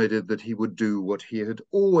decided that he would do what he had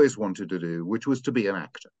always wanted to do, which was to be an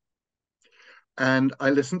actor. And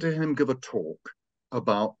I listened to him give a talk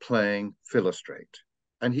about playing Philostrate.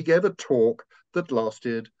 And he gave a talk that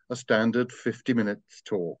lasted a standard 50 minutes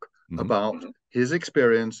talk about his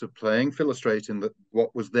experience of playing Philostrate in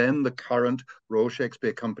what was then the current Royal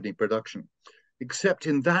Shakespeare Company production. Except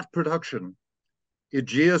in that production,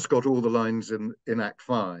 Aegeus got all the lines in Act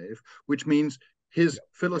 5, which means his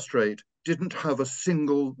Philostrate didn't have a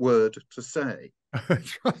single word to say.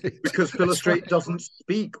 That's right. Because Philostrate doesn't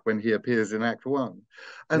speak when he appears in Act 1.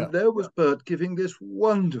 And there was Bert giving this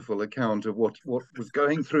wonderful account of what was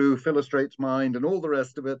going through Philostrate's mind and all the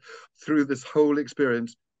rest of it through this whole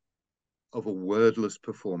experience of a wordless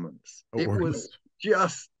performance. It was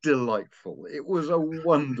just delightful. It was a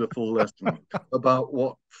wonderful lesson about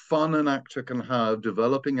what fun an actor can have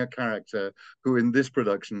developing a character who in this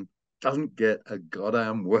production doesn't get a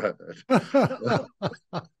goddamn word.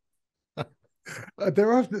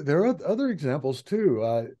 There are other examples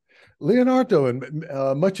too. Leonardo in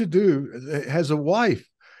Much Ado has a wife,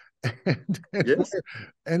 yes,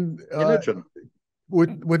 and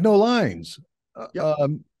with no lines. Yep.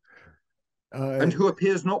 And who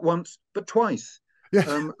appears not once but twice. Yes.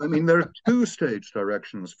 I mean, there are 2 stage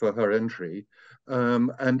directions for her entry,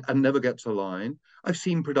 and never gets a line. I've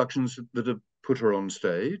seen productions that have put her on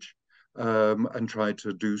stage and tried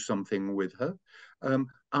to do something with her.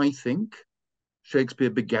 I think Shakespeare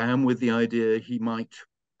began with the idea he might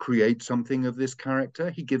create something of this character.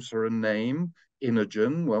 He gives her a name,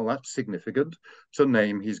 Imogen. Well, that's significant. It's a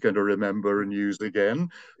name he's going to remember and use again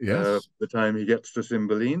the time he gets to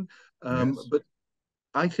Cymbeline. But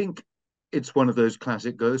I think it's one of those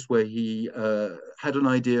classic ghosts where he had an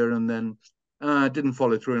idea and then didn't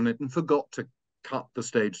follow through on it and forgot to cut the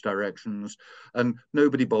stage directions, and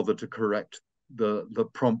nobody bothered to correct the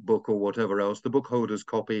prompt book or whatever else. The book holder's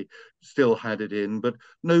copy still had it in, but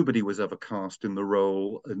nobody was ever cast in the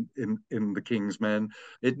role in The King's Men.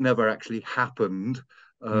 It never actually happened,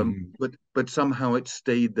 but somehow it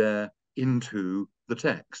stayed there into the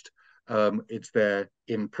text. It's there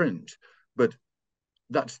in print, but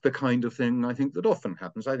that's the kind of thing I think that often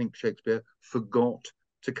happens. I think Shakespeare forgot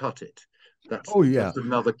to cut it. That's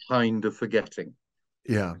another kind of forgetting.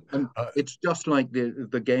 Yeah. And it's just like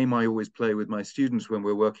the game I always play with my students when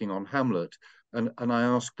we're working on Hamlet. And I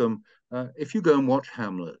ask them, if you go and watch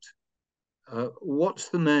Hamlet, what's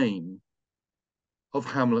the name of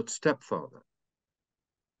Hamlet's stepfather,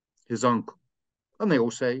 his uncle? And they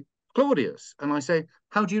all say, Claudius. And I say,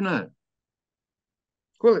 how do you know?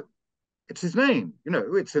 Well, it's his name,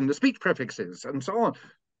 it's in the speech prefixes and so on.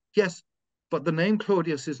 Yes, but the name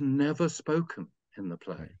Claudius is never spoken in the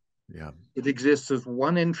play. Yeah. It exists as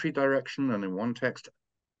one entry direction and in one text,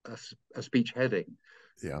 a speech heading.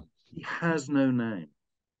 Yeah. He has no name.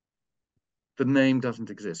 The name doesn't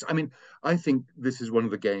exist. I mean, I think this is one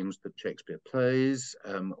of the games that Shakespeare plays,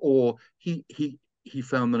 or he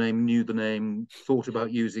found the name, knew the name, thought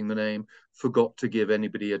about using the name, forgot to give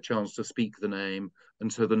anybody a chance to speak the name,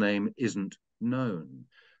 and so the name isn't known.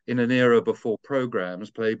 In an era before programs,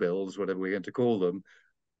 playbills, whatever we're going to call them,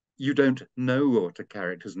 you don't know what a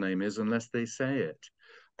character's name is unless they say it.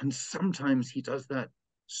 And sometimes he does that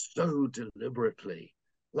so deliberately,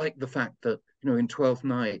 like the fact that, in Twelfth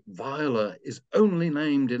Night, Viola is only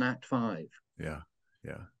named in Act 5. Yeah,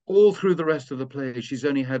 yeah. All through the rest of the play, she's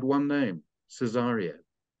only had one name, Cesario,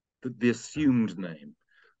 the assumed name.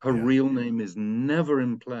 Her real name is never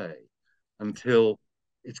in play until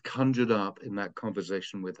it's conjured up in that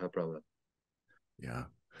conversation with her brother. Yeah.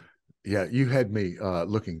 Yeah, you had me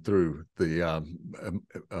looking through the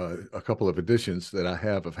a couple of editions that I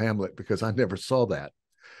have of Hamlet because I never saw that.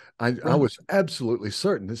 I was absolutely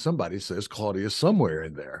certain that somebody says Claudius somewhere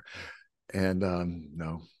in there, and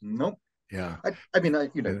no. Nope. Yeah. I mean,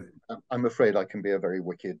 I'm afraid I can be a very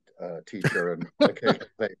wicked teacher and occasionally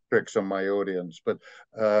play tricks on my audience, but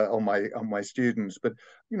on my students. But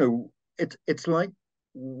it's like,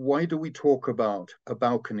 why do we talk about a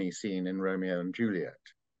balcony scene in Romeo and Juliet?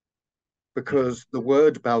 Because the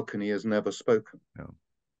word balcony is never spoken. No.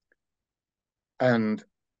 And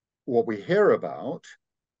what we hear about,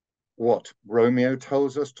 what Romeo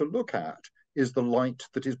tells us to look at, is the light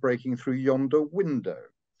that is breaking through yonder window.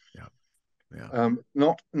 Yeah. Yeah.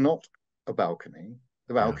 Not a balcony.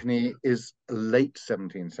 The balcony is a late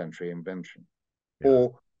 17th century invention. Yeah.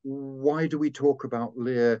 Or why do we talk about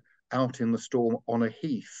Lear out in the storm on a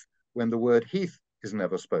heath when the word heath is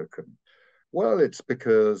never spoken? Well, it's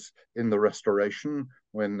because in the Restoration,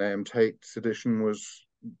 when Tate's edition was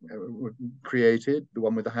created, the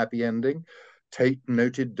one with the happy ending. Tate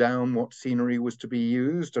noted down what scenery was to be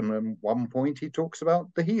used, and at one point he talks about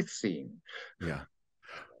the Heath scene. Yeah.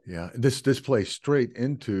 Yeah, this plays straight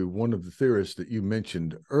into one of the theorists that you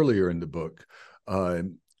mentioned earlier in the book,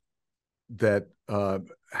 that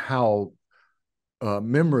how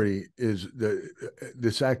memory is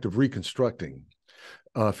this act of reconstructing,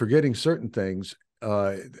 forgetting certain things.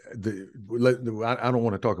 I don't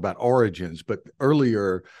want to talk about origins, but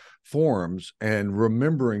earlier forms, and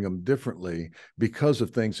remembering them differently because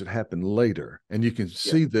of things that happened later. And you can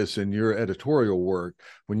see this in your editorial work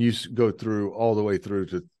when you go through all the way through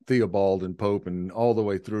to Theobald and Pope and all the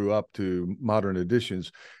way through up to modern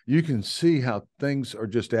editions. You can see how things are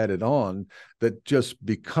just added on that just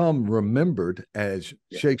become remembered as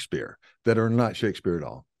Shakespeare, that are not Shakespeare at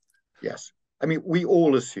all. Yes. I mean, we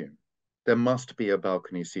all assume there must be a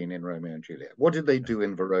balcony scene in Romeo and Juliet. What did they do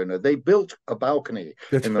in Verona? They built a balcony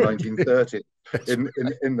in the 1930s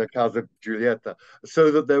in the Casa Giulietta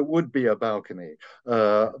so that there would be a balcony.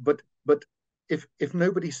 But if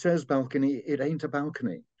nobody says balcony, it ain't a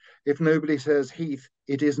balcony. If nobody says heath,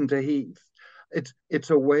 it isn't a heath.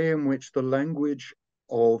 It's a way in which the language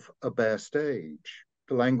of a bare stage,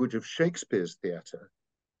 the language of Shakespeare's theatre,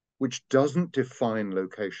 which doesn't define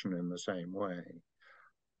location in the same way,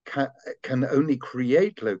 can only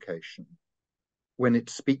create location when it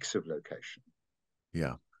speaks of location.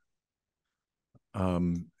 Yeah.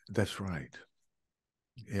 That's right.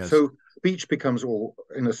 Yes. So speech becomes, all,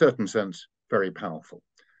 in a certain sense, very powerful.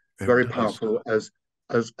 Very powerful as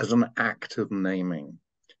an act of naming.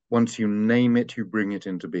 Once you name it, you bring it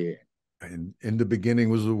into being. And in the beginning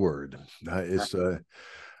was the word. It's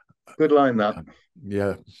good line, that.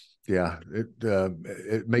 Yeah.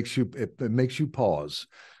 It makes you pause.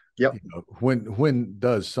 Yep. You know, when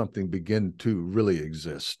does something begin to really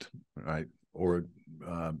exist, right? Or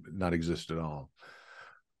not exist at all?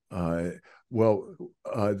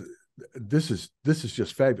 This is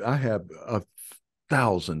just fabulous. I have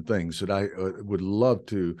 1,000 things that I would love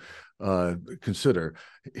to consider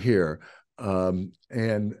here, and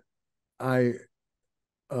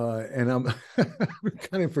I'm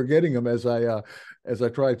kind of forgetting them as I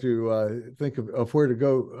try to think of where to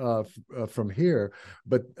go from here.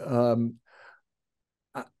 But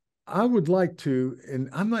I would like to, and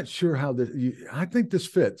I'm not sure how this. I think this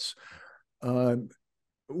fits.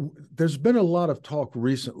 There's been a lot of talk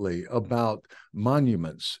recently about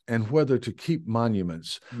monuments and whether to keep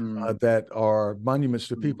monuments that are monuments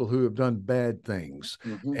to people who have done bad things.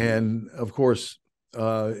 And of course,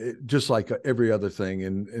 just like every other thing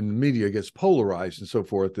in the media gets polarized and so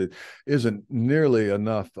forth, it isn't nearly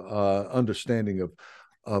enough understanding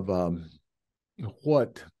of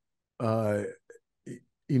what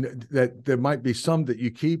that there might be some that you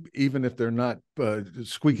keep even if they're not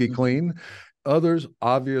squeaky clean. Others,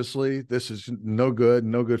 obviously, this is no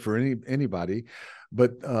good for anybody.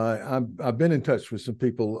 But I've been in touch with some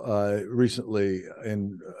people recently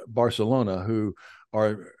in Barcelona who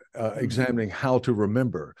are examining how to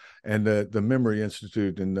remember, and the Memory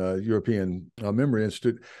Institute and the European Memory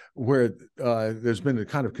Institute, where there's been a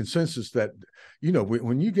kind of consensus that, you know,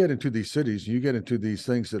 when you get into these cities, you get into these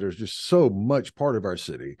things that are just so much part of our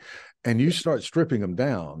city, and you start stripping them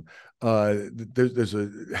down. There's a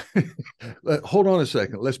hold on a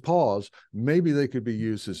second. Let's pause. Maybe they could be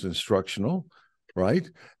used as instructional, right?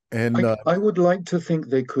 And I would like to think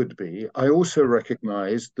they could be. I also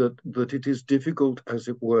recognize that it is difficult, as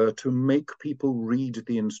it were, to make people read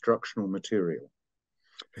the instructional material.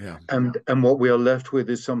 Yeah. And what we are left with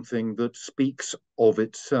is something that speaks of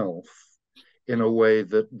itself in a way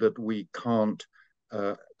that we can't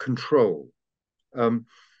control.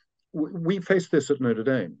 We face this at Notre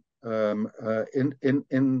Dame.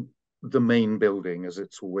 In the main building, as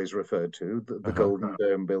it's always referred to, the Golden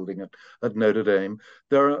Dome building at Notre Dame,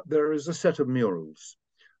 there is a set of murals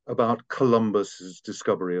about Columbus's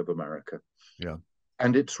discovery of America. Yeah.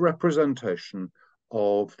 And its representation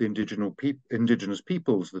of the indigenous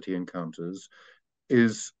peoples that he encounters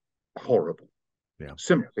is horrible. Yeah.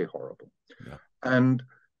 Simply horrible. Yeah. And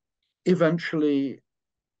eventually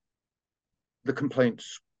the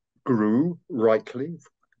complaints grew, rightly,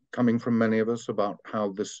 coming from many of us, about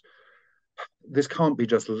how this can't be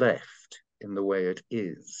just left in the way it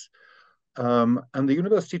is. And the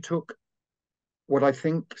university took what I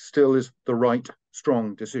think still is the right,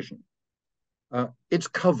 strong decision. It's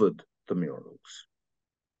covered the murals.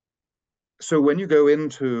 So when you go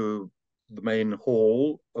into the main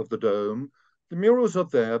hall of the dome, the murals are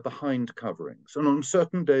there behind coverings. And on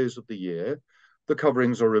certain days of the year, the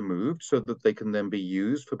coverings are removed so that they can then be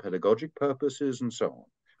used for pedagogic purposes and so on.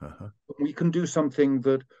 Uh-huh. We can do something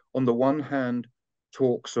that, on the one hand,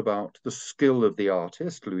 talks about the skill of the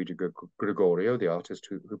artist, Luigi Gregorio, the artist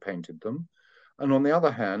who painted them. And on the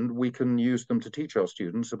other hand, we can use them to teach our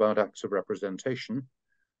students about acts of representation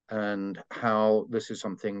and how this is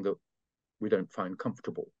something that we don't find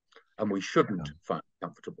comfortable and we shouldn't find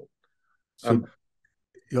comfortable. So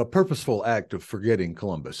a purposeful act of forgetting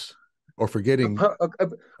Columbus or forgetting how,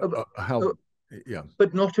 yeah.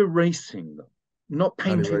 But not erasing them, not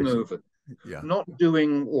painting over them, yeah. not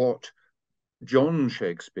doing what John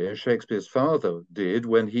Shakespeare, Shakespeare's father, did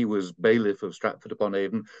when he was bailiff of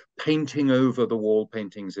Stratford-upon-Avon, painting over the wall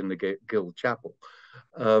paintings in the Guild Chapel.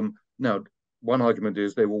 Now, one argument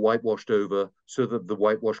is they were whitewashed over so that the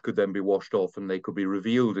whitewash could then be washed off and they could be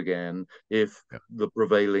revealed again if the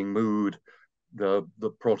prevailing mood, the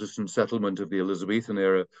Protestant settlement of the Elizabethan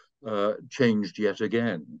era, changed yet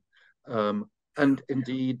again. And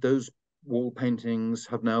indeed, those wall paintings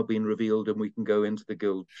have now been revealed and we can go into the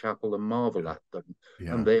Guild Chapel and marvel at them.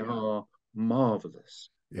 And they are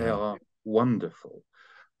marvelous. They are wonderful.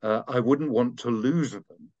 I wouldn't want to lose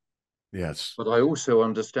them. Yes. But I also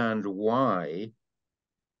understand why,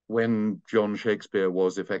 when John Shakespeare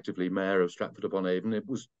was effectively mayor of Stratford-upon-Avon, it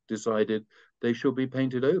was decided they should be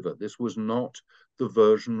painted over. This was not the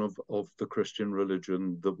version of the Christian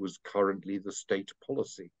religion that was currently the state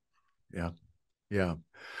policy. Yeah. Yeah.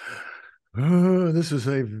 This is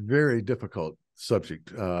a very difficult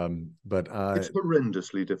subject, but it's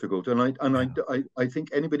horrendously difficult, and I think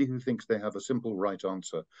anybody who thinks they have a simple right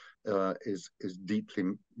answer is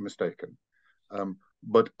deeply mistaken.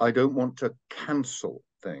 But I don't want to cancel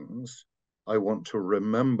things. I want to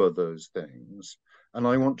remember those things, and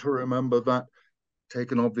I want to remember that.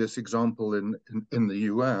 Take an obvious example in the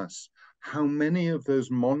US. How many of those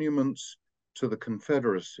monuments to the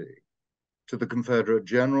Confederacy, to the Confederate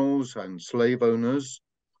generals and slave owners,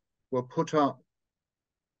 were put up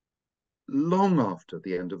long after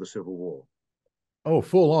the end of the Civil War? Oh,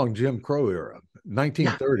 full on Jim Crow era,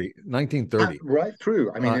 1930, yeah. 1930. Right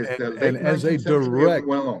through. I mean, it's the late and as a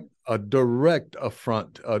direct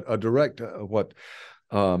affront, a direct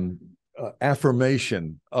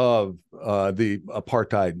affirmation of the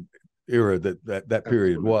apartheid era that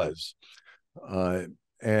period was,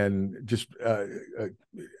 and just a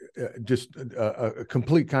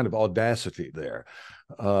complete kind of audacity there,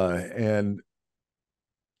 and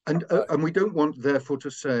we don't want, therefore,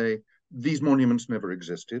 to say these monuments never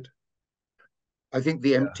existed. I think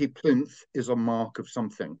the empty plinth is a mark of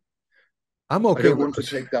something. I'm okay. I don't want to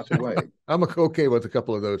take that away. I'm okay with a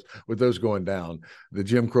couple of those going down, the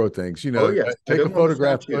Jim Crow things. You know, take a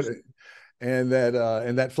photograph and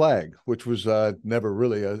that flag, which was never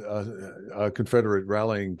really a Confederate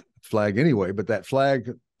rallying flag anyway, but that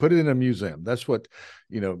flag, put it in a museum. That's what,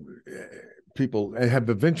 people have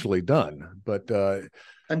eventually done. But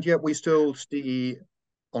and yet we still see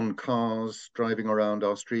on cars driving around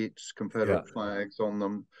our streets Confederate flags on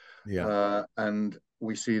them. And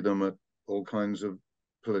we see them at all kinds of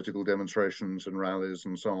political demonstrations and rallies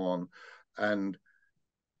and so on. And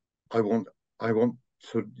I want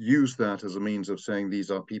to use that as a means of saying these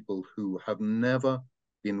are people who have never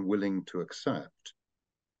been willing to accept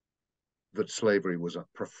that slavery was a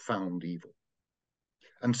profound evil.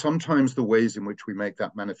 And sometimes the ways in which we make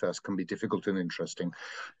that manifest can be difficult and interesting.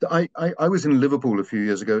 I was in Liverpool a few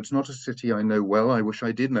years ago. It's not a city I know well. I wish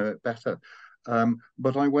I did know it better.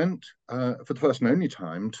 But I went for the first and only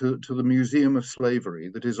time to the Museum of Slavery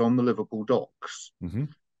that is on the Liverpool docks. Mm-hmm.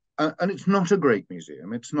 And it's not a great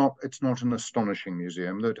museum. It's not an astonishing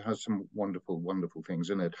museum, though it has some wonderful, wonderful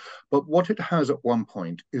things in it. But what it has at one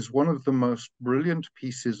point is one of the most brilliant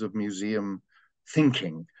pieces of museum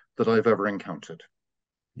thinking that I've ever encountered.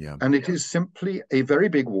 Yeah. And it is simply a very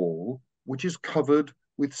big wall, which is covered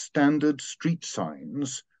with standard street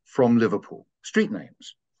signs from Liverpool, street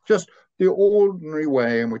names, just the ordinary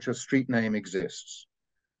way in which a street name exists.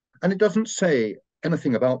 And it doesn't say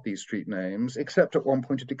anything about these street names, except at one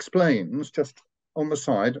point it explains, just on the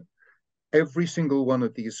side, every single one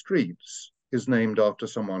of these streets is named after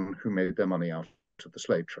someone who made their money out of the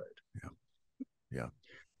slave trade. Yeah.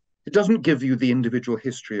 It doesn't give you the individual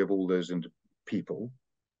history of all those people.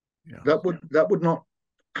 That would not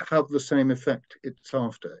have the same effect it's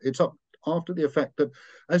after. It's after the effect that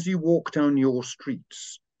as you walk down your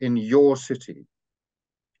streets in your city,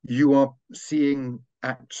 you are seeing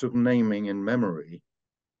acts of naming in memory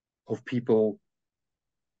of people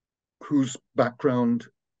whose background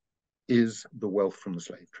is the wealth from the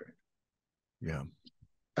slave trade. Yeah.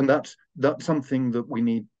 And that's something that we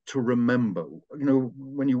need to remember.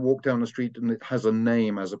 When you walk down the street and it has a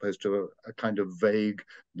name as opposed to a kind of vague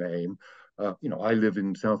name, I live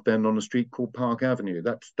in South Bend on a street called Park Avenue.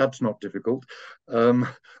 That's not difficult.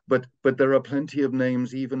 But there are plenty of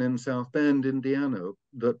names even in South Bend, Indiana,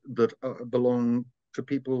 that belong to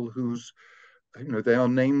people whose, they are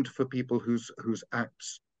named for people whose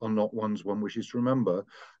acts are not ones one wishes to remember,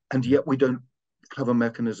 and yet we don't have a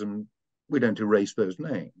mechanism. We don't erase those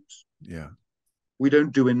names. Yeah. We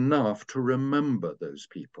don't do enough to remember those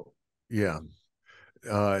people. Yeah.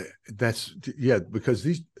 Because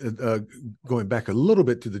these going back a little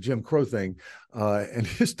bit to the Jim Crow thing, and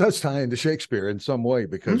this does tie into Shakespeare in some way,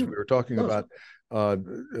 because we were talking about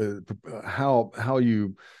how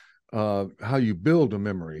you build a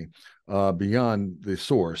memory beyond the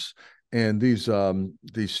source. And these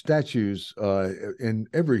statues in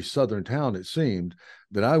every southern town, it seemed,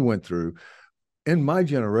 that I went through, in my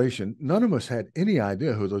generation, none of us had any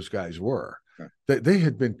idea who those guys were. They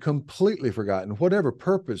had been completely forgotten. Whatever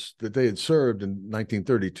purpose that they had served in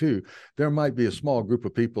 1932, there might be a small group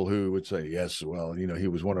of people who would say, yes, well, he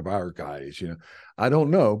was one of our guys. I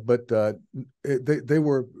don't know, but they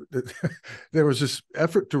were. There was this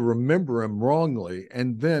effort to remember him wrongly,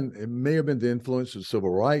 and then it may have been the influence of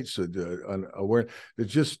civil rights, aware that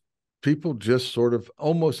just people just sort of,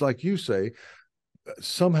 almost like you say,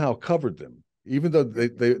 somehow covered them. Even though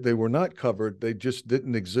they were not covered, they just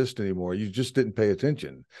didn't exist anymore. You just didn't pay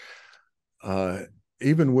attention.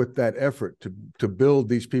 Even with that effort to build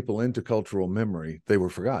these people into cultural memory, they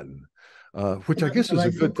were forgotten, which I guess is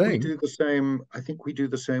a good thing. I think we do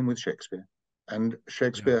the same with Shakespeare. And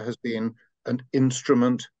Shakespeare has been an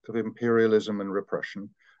instrument of imperialism and repression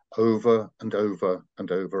over and over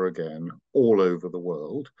and over again, all over the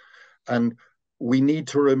world. And we need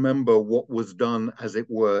to remember what was done, as it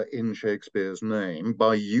were, in Shakespeare's name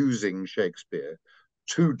by using Shakespeare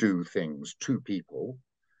to do things to people.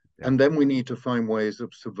 Yeah. And then we need to find ways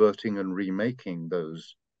of subverting and remaking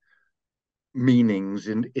those meanings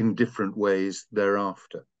in different ways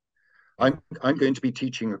thereafter. Yeah. I'm going to be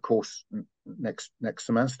teaching a course next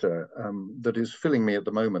semester that is filling me at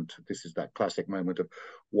the moment. This is that classic moment of,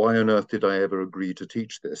 why on earth did I ever agree to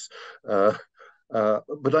teach this?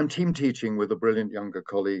 But I'm team teaching with a brilliant younger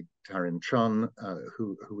colleague, Tarin Chun,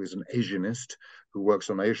 who is an Asianist, who works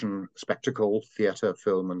on Asian spectacle, theatre,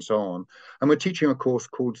 film, and so on. And we're teaching a course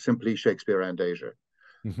called simply Shakespeare and Asia.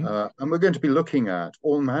 Mm-hmm. And we're going to be looking at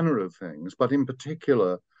all manner of things, but in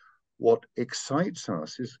particular, what excites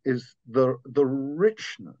us is the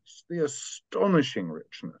richness, the astonishing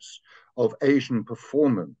richness of Asian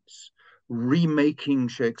performance, remaking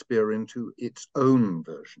Shakespeare into its own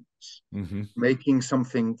versions, making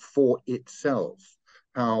something for itself.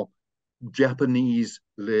 How Japanese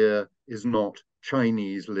Lear is not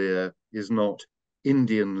Chinese Lear, is not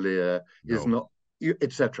Indian Lear, is not,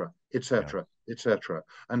 etc., etc., etc.,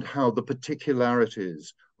 and how the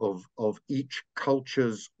particularities of each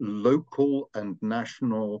culture's local and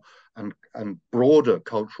national and broader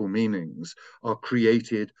cultural meanings are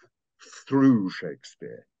created through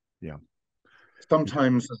Shakespeare. Yeah.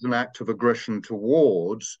 Sometimes as an act of aggression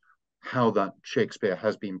towards how that Shakespeare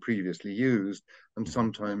has been previously used, and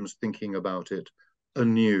sometimes thinking about it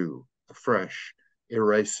anew, afresh,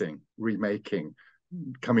 erasing, remaking,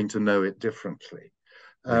 coming to know it differently.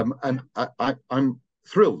 And I'm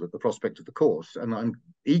thrilled at the prospect of the course, and I'm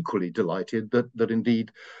equally delighted that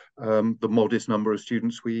indeed the modest number of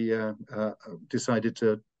students we decided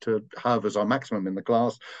to have as our maximum in the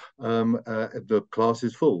class, the class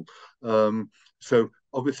is full. So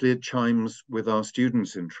obviously it chimes with our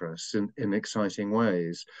students' interests in exciting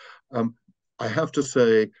ways. I have to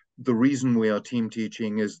say, the reason we are team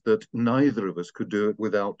teaching is that neither of us could do it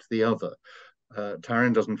without the other.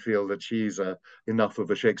 Tarin doesn't feel that she's enough of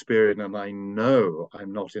a Shakespearean, and I know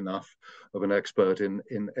I'm not enough of an expert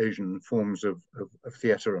in Asian forms of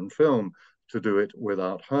theatre and film to do it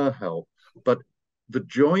without her help. But the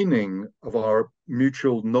joining of our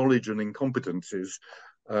mutual knowledge and incompetencies,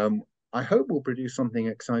 I hope will produce something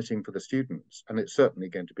exciting for the students, and it's certainly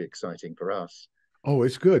going to be exciting for us. Oh,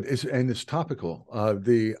 it's good. It's topical.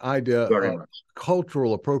 The idea of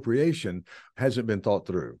cultural appropriation hasn't been thought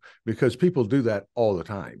through, because people do that all the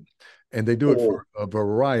time, and they do it for a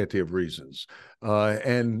variety of reasons,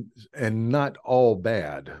 and not all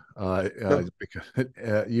bad. Because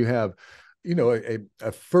you have,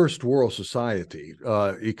 a first world society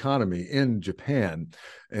economy in Japan,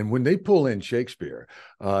 and when they pull in Shakespeare,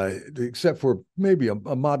 except for maybe a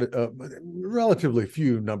relatively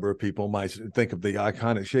few number of people might think of the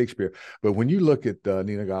iconic Shakespeare, but when you look at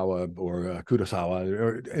Ninagawa or Kurosawa,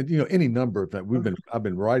 or any number of them, I've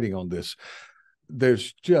been writing on this.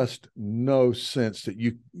 There's just no sense that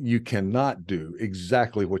you cannot do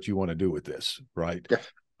exactly what you want to do with this, right? Yes.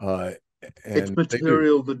 It's and they do.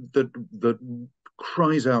 material that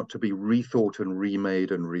cries out to be rethought and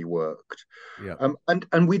remade and reworked. Yeah.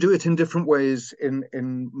 And we do it in different ways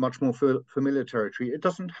in much more familiar territory. It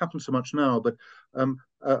doesn't happen so much now, but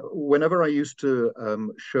whenever I used to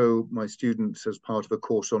show my students as part of a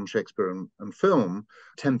course on Shakespeare and film,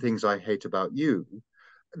 10 Things I Hate About You,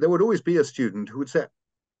 there would always be a student who would say,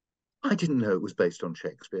 I didn't know it was based on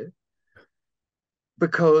Shakespeare.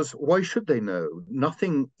 Because why should they know?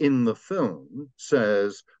 Nothing in the film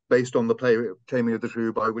says based on the play Taming of the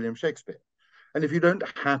Shrew by William Shakespeare. And if you don't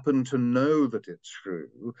happen to know that it's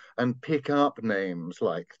true and pick up names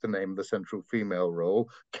like the name of the central female role,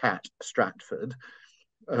 Cat Stratford,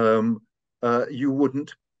 you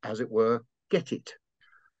wouldn't, as it were, get it.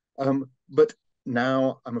 But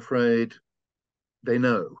now I'm afraid they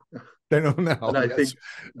know. They know now. And I Yes. think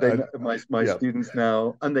they my Yeah. students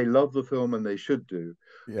now, and they love the film, and they should do.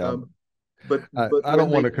 Yeah. Um, but I don't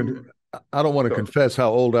when want they to come, I don't want to sorry. confess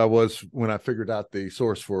how old I was when I figured out the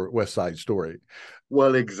source for West Side Story.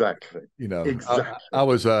 Well, exactly, You know, exactly, I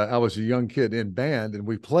was a young kid in band, and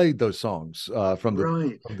we played those songs right. from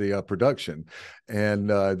the production, and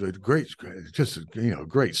the great, just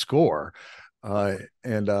great score, uh,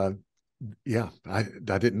 and yeah, I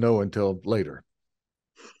didn't know until later.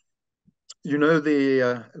 You know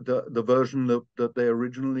the version that they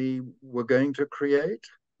originally were going to create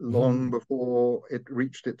long Mhm. before it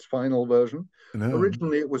reached its final version. No.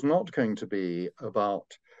 Originally, it was not going to be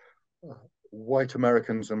about uh, white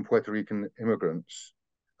Americans and Puerto Rican immigrants.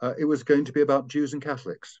 It was going to be about Jews and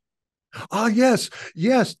Catholics. Ah, yes,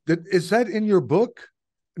 yes. Is that in your book?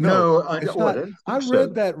 No, No, it's I not. don't I think read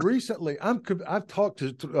so. that recently. I've talked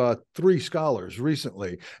to three scholars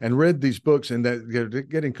recently and read these books, and that they're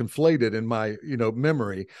getting conflated in my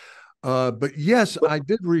memory. But yes, But I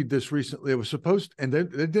did read this recently. It was supposed, and they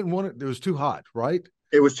didn't want it. It was too hot, right?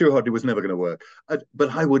 it was too hard. It was never going to work. But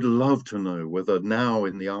I would love to know whether now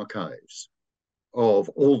in the archives of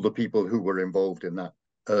all the people who were involved in that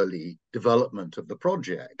early development of the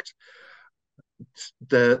project,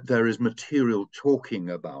 there is material talking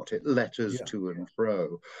about it, letters Yeah, to and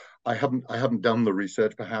fro. I haven't done the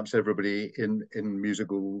research. Perhaps everybody in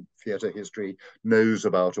musical theatre history knows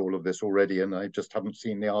about all of this already, and I just haven't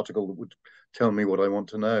seen the article that would tell me what I want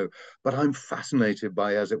to know. But I'm fascinated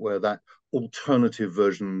by, as it were, that alternative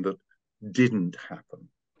version that didn't happen,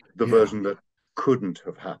 the yeah, version that couldn't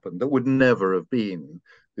have happened, that would never have been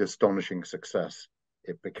the astonishing success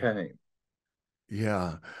it became.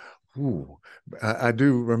 yeah. Ooh, I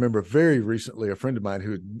do remember very recently a friend of mine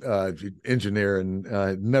who engineer and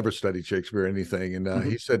never studied Shakespeare or anything, and Mm-hmm.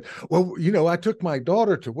 he said, "Well, I took my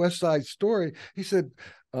daughter to West Side Story." He said,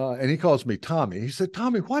 and he calls me Tommy. He said,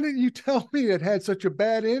 "Tommy, why didn't you tell me it had such a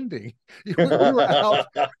bad ending? We were out."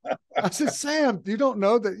 I said, "Sam, you don't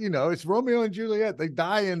know that it's Romeo and Juliet. They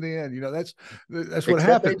die in the end. That's what Except they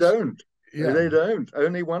happens." don't. Yeah, They don't.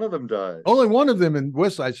 Only one of them dies. only one of them in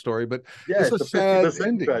West Side Story, but Yeah, it's it's a a sad 50%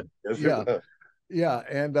 ending. tragedy, as it Yeah. were. Yeah,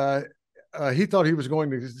 and he thought he was going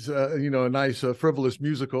to, a nice frivolous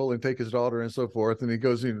musical and take his daughter and so forth. And he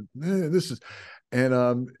goes, this is,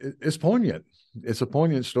 and it's poignant. It's a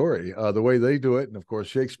poignant story, the way they do it, and of course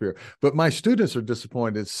Shakespeare. But my students are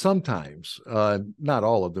disappointed sometimes. Not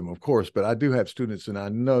all of them, of course, but I do have students, and I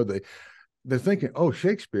know they're thinking, "Oh,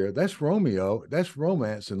 Shakespeare, that's Romeo, that's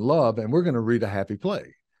romance and love, and we're going to read a happy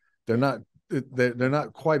play." They're Yeah, not they're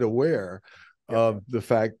not quite aware yeah. of the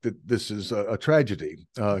fact that this is a tragedy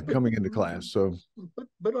But, coming into class. So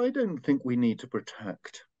but I don't think we need to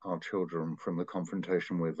protect our children from the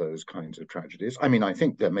confrontation with those kinds of tragedies. I mean, I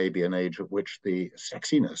think there may be an age at which the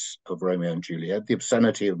sexiness of Romeo and Juliet, the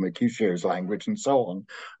obscenity of Mercutio's language, and so on,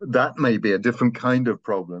 that may be a different kind of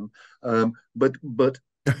problem. But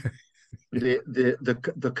yeah.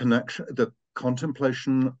 the connection, the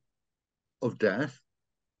contemplation of death,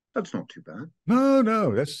 that's not too bad.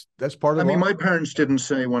 No, that's part I of mean, art. my parents didn't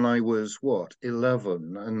say when I was what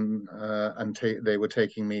 11, they were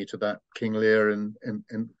taking me to that King Lear in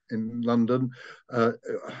London.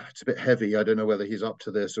 It's a bit heavy. I don't know whether he's up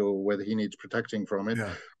to this or whether he needs protecting from it.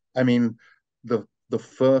 Yeah, I mean, the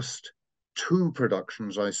first two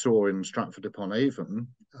productions I saw in Stratford upon Avon.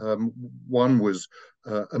 One was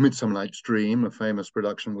A Midsummer Night's Dream, a famous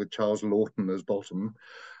production with Charles Laughton as Bottom,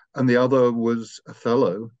 and the other was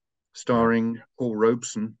Othello, yeah, starring Paul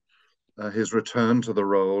Robeson, his return to the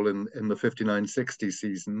role in the 59-60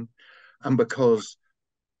 season. And because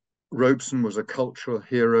Robeson was a cultural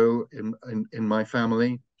hero in my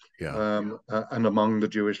family yeah, and among the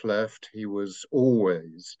Jewish left, he was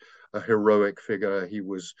always a heroic figure. He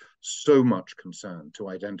was so much concerned to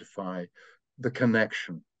identify the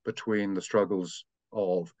connection between the struggles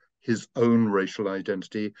of his own racial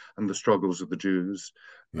identity and the struggles of the Jews,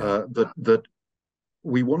 Yeah. that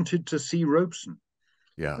we wanted to see Robeson.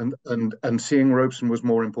 Yeah. And seeing Robeson was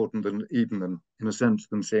more important than even in a sense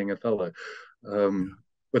than seeing Othello. Yeah.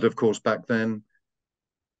 But of course, back then,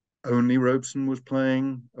 only Robeson was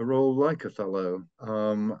playing a role like Othello.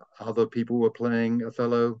 Other people were playing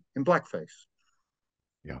Othello in blackface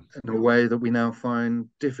Yeah. in a way that we now find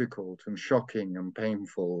difficult and shocking and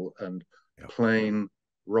painful and Yeah. plain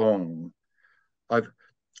wrong. I've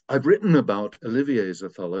I've written about Olivier's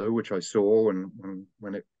Othello, which I saw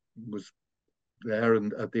when it was there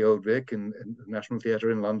and at the Old Vic in the National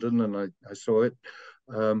Theatre in London, and I saw it.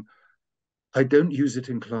 Um, I don't use it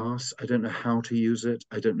in class. I don't know how to use it.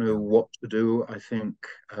 I don't know Yeah. what to do. I think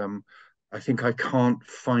I can't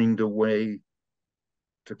find a way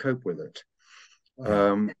to cope with it.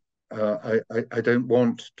 Yeah. I don't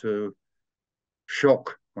want to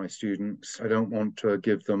shock my students. I don't want to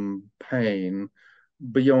give them pain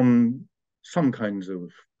beyond some kinds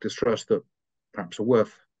of distress that perhaps are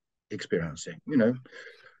worth Yeah. experiencing. You know,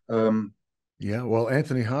 um, Yeah, well,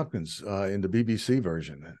 Anthony Hopkins in the BBC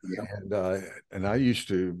version, yeah, and I used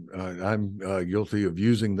to. I'm guilty of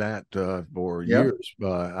using that for yeah. years.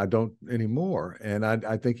 I don't anymore, and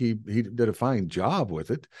I think he did a fine job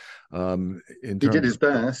with it. In He did terms, his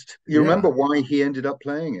best. You yeah, remember why he ended up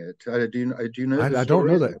playing it? Do you know the I don't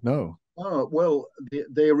know story? that. No, Oh, well,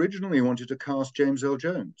 they originally wanted to cast James Earl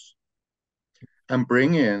Jones and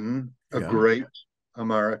bring in a yeah, great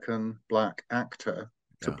American black actor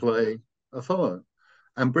to yeah. play Othello.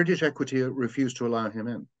 And British Equity refused to allow him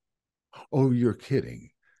in. Oh, you're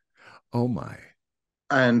kidding. Oh my.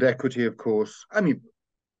 And Equity, of course, I mean,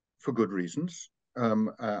 for good reasons.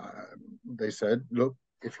 Um, uh, they said, look,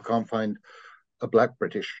 if you can't find a black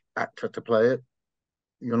British actor to play it,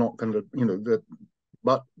 you're not going to,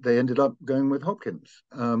 but they ended up going with Hopkins.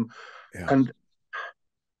 Yeah, And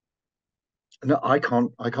no, I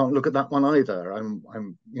can't look at that one either.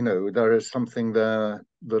 There is something there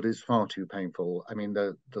that is far too painful. I mean,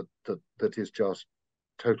 that is just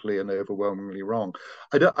totally and overwhelmingly wrong.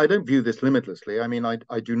 I don't view this limitlessly. I mean,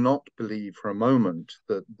 I do not believe for a moment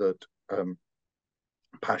that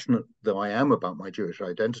passionate though I am about my Jewish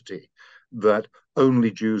identity, that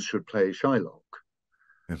only Jews should play Shylock.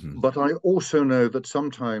 hmm, But I also know that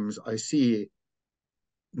sometimes I see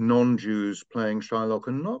non-Jews playing Shylock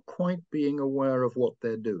and not quite being aware of what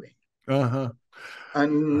they're doing. uh-huh,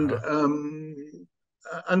 And uh-huh,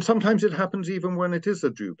 and sometimes it happens even when it is a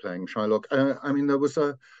Jew playing Shylock. I mean, there was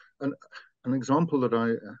an, an example that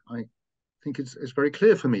I think is very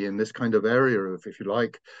clear for me in this kind of area of, if you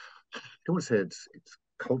like, I don't want to say it's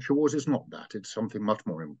culture wars. It's not that. It's something much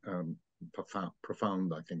more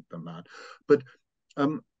profound, I think, than that. But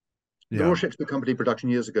um, the yeah, Royal Shakespeare Company production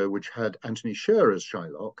years ago, which had Anthony Sher as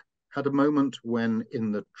Shylock, had a moment when,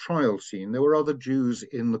 in the trial scene, there were other Jews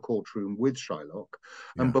in the courtroom with Shylock,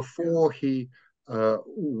 and yeah. before he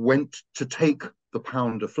went to take the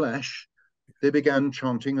pound of flesh, they began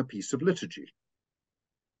chanting a piece of liturgy.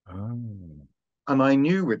 Oh, And I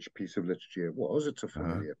knew which piece of liturgy it was. It's a uh-huh,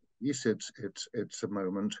 familiar piece. It's a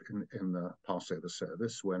moment in the Passover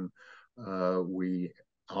service when we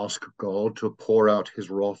ask God to pour out His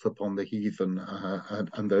wrath upon the heathen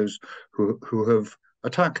and those who have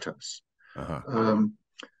attacked us. uh-huh. Um,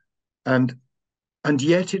 and and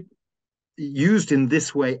yet it used in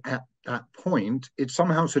this way at that point, it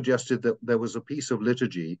somehow suggested that there was a piece of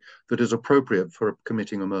liturgy that is appropriate for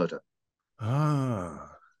committing a murder.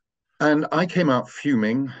 Ah, And I came out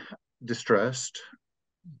fuming, distressed.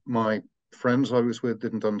 My friends I was with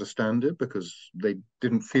didn't understand it because they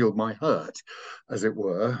didn't feel my hurt, as it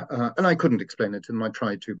were, and I couldn't explain it to them. I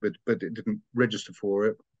tried to, but it didn't register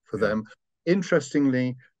for yeah, them.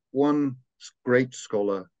 Interestingly, one great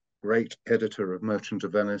scholar, great editor of Merchant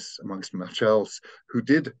of Venice, amongst much else, who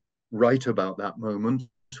did write about that moment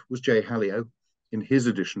was J. Hallio in his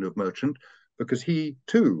edition of Merchant, because he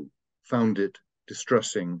too found it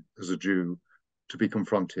distressing as a Jew to be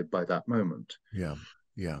confronted by that moment. yeah,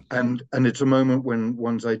 yeah, And it's a moment when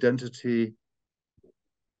one's identity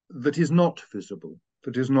that is not visible,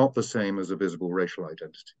 that is not the same as a visible racial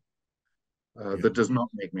identity, yeah, that does not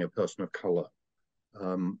make me a person of color,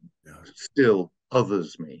 um, yeah. still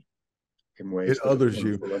others me in It ways that are others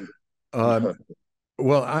you. painful and Um, hurtful.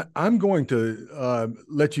 well, I'm going to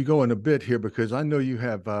let you go in a bit here because I know you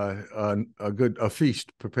have a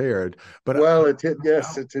feast prepared, but Well,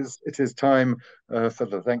 yes, I, it is time for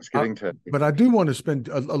the Thanksgiving turkey. but I do want to spend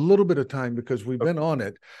a little bit of time because we've been on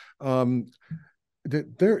it. Um,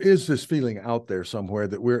 there is this feeling out there somewhere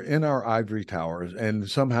that we're in our ivory towers, and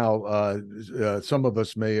somehow some of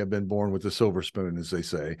us may have been born with a silver spoon, as they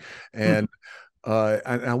say. And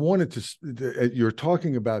and I wanted to, you're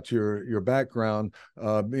talking about your background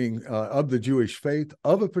being of the Jewish faith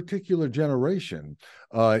of a particular generation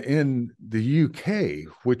in the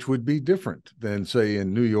UK, which would be different than, say,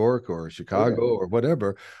 in New York or Oh yeah. Chicago or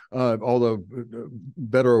whatever. Although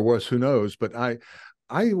better or worse, who knows? But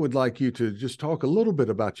I would like you to just talk a little bit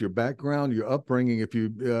about your background, your upbringing, if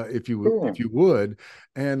Sure. you would.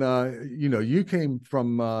 And you know, you came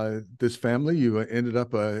from this family. You ended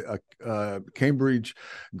up a Cambridge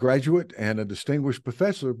graduate and a distinguished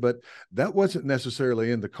professor, but that wasn't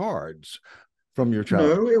necessarily in the cards from your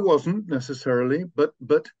childhood. No, it wasn't necessarily, but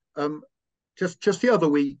just the other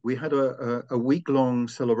week we had a week long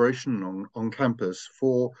celebration on campus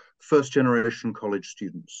for first generation college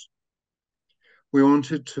students. We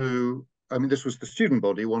wanted to, I mean, this was the student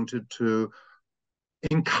body wanted to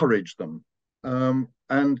encourage them,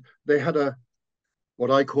 and they had a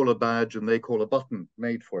what I call a badge and they call a button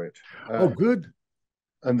made for it. Oh, good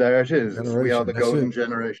And there it is. We are generation. the That's it. golden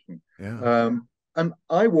generation. Yeah. And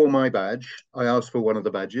I wore my badge. I asked for one of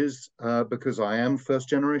the badges because I am first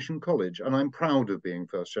generation college, and I'm proud of being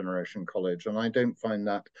first generation college. And I don't find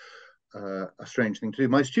that a strange thing to do.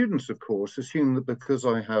 My students, of course, assume that because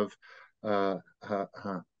I have uh, uh,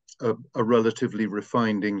 uh, a relatively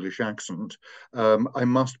refined English accent, I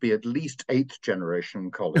must be at least eighth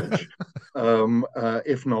generation college,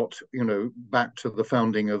 if not, you know, back to the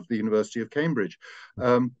founding of the University of Cambridge.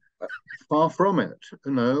 Um, Far from it.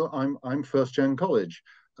 No, I'm first gen college.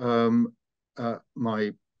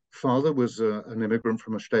 My father was an immigrant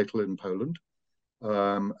from a shtetl in Poland.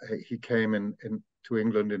 He came to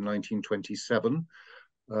England in 1927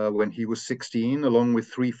 when he was 16, along with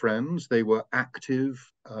three friends. They were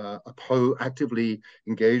actively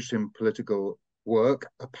engaged in political work,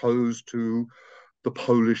 opposed to the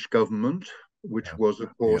Polish government, which Yeah. was, of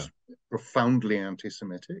Yeah. course, profoundly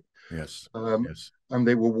anti-Semitic. Yes. Um, Yes. and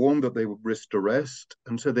they were warned that they would risk arrest.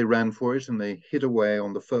 And so they ran for it and they hid away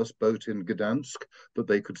on the first boat in Gdansk that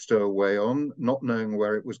they could stow away on, not knowing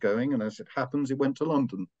where it was going. And as it happens, it went to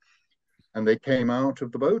London. And they came out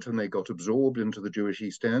of the boat and they got absorbed into the Jewish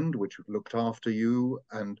East End, which looked after you.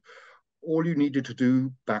 And all you needed to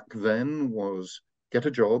do back then was get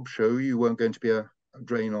a job, show you weren't going to be a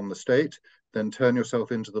drain on the state, then turn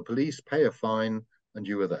yourself into the police, pay a fine, and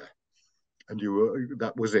you were there. And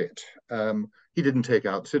that was it. He didn't take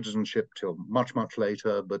out citizenship till much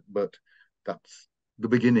later, but that's the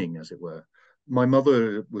beginning, as it were. My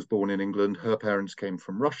mother was born in England. Her parents came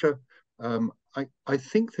from Russia. I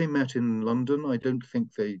think they met in London. I don't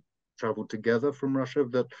think they traveled together from Russia,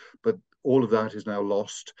 but all of that is now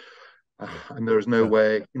lost. And there is no Yeah.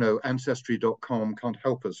 way, you know, ancestry.com can't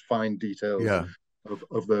help us find details Yeah.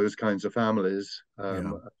 of those kinds of families,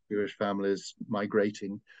 Yeah. Jewish families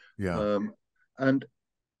migrating. Yeah. Um, and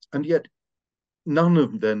and yet none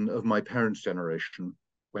of my parents' generation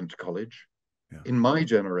went to college. Yeah. In my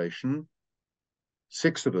generation,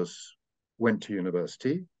 six of us went to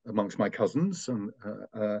university amongst my cousins, and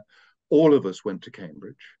all of us went to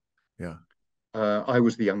Cambridge. Yeah. I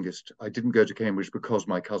was the youngest. I didn't go to Cambridge because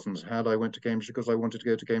my cousins had. I went to Cambridge because I wanted to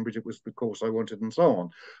go to Cambridge. It was the course I wanted, and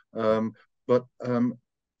so on. But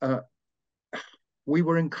uh, we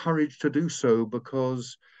were encouraged to do so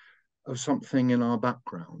because of something in our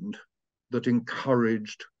background that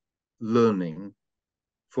encouraged learning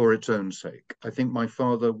for its own sake. I think my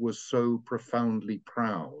father was so profoundly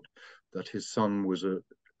proud that his son was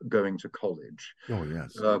going to college, Oh,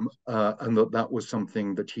 yes. and that was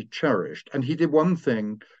something that he cherished. And he did one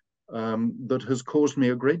thing that has caused me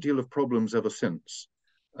a great deal of problems ever since.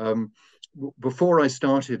 Before I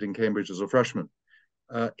started in Cambridge as a freshman,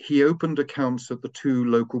 he opened accounts at the two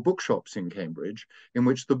local bookshops in Cambridge, in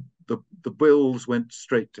which the bills went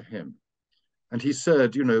straight to him. And he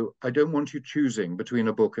said, you know, I don't want you choosing between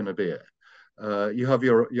a book and a beer. You have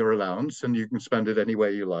your allowance and you can spend it any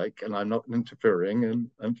way you like, and I'm not interfering,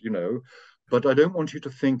 and you know, but I don't want you to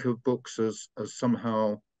think of books as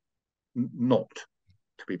somehow not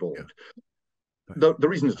to be Yeah. bought. The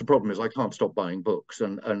reason it's a problem is I can't stop buying books,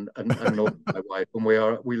 and nor my wife, and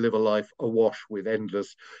we live a life awash with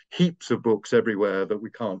endless heaps of books everywhere that we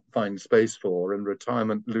can't find space for, and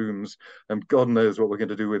retirement looms, and God knows what we're going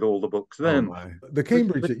to do with all the books Oh then. my. The But,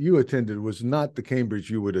 Cambridge but that you attended was not the Cambridge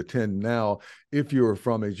you would attend now if you were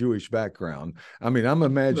from a Jewish background. I mean, I'm no,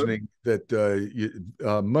 imagining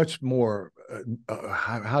that much more,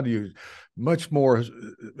 how do you, much more,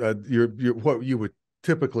 your what you would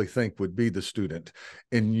typically think would be the student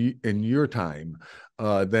in your time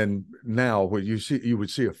than now, where you would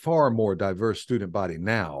see a far more diverse student body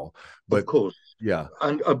now. But of course, yeah,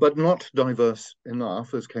 and but not diverse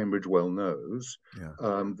enough, as Cambridge well knows.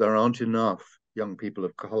 yeah, There aren't enough young people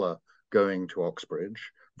of colour going to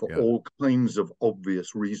Oxbridge for yeah, all kinds of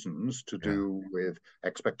obvious reasons to yeah, do with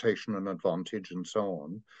expectation and advantage and so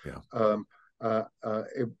on. yeah.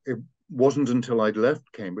 It wasn't until I'd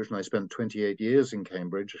left Cambridge, and I spent 28 years in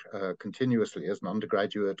Cambridge continuously as an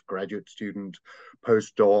undergraduate, graduate student,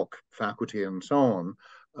 postdoc, faculty, and so on,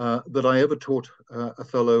 that I ever taught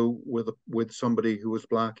Othello with somebody who was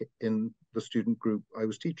black in the student group I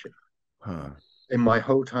was teaching. Huh. In my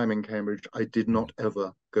whole time in Cambridge, I did not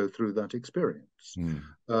ever go through that experience.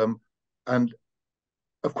 Mm. And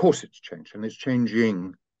of course it's changed, and it's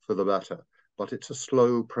changing for the better, but it's a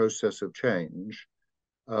slow process of change.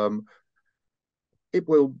 It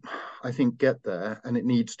will, I think, get there, and it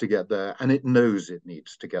needs to get there, and it knows it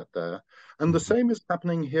needs to get there. And the same is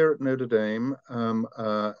happening here at Notre Dame.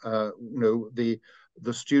 The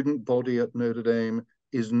student body at Notre Dame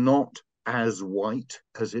is not as white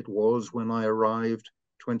as it was when I arrived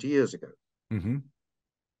 20 years ago. Mm-hmm.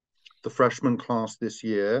 The freshman class this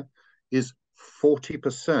year is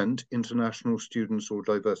 40% international students or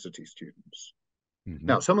diversity students. Mm-hmm.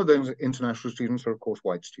 Now, some of those international students are, of course,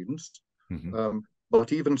 white students. Mm-hmm.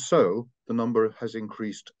 But even so, the number has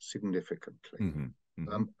increased significantly. Mm-hmm.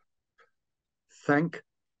 Mm-hmm. Thank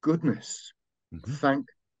goodness. Mm-hmm. Thank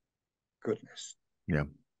goodness. Yeah.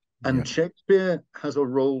 And yeah. Shakespeare has a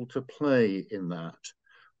role to play in that,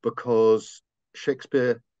 because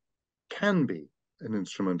Shakespeare can be an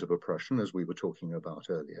instrument of oppression, as we were talking about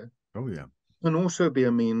earlier. Oh, yeah. And also be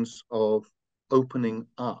a means of opening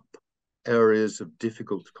up areas of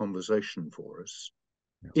difficult conversation for us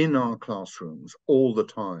in our classrooms all the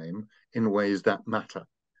time in ways that matter.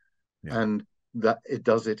 Yeah. And that it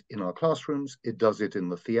does it in our classrooms, it does it in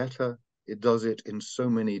the theatre, it does it in so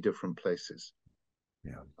many different places.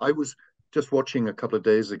 Yeah. I was just watching a couple of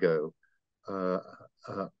days ago a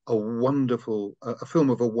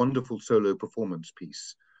film of a wonderful solo performance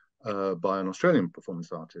piece by an Australian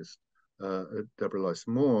performance artist, Deborah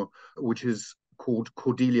Lyson-Moore, which is called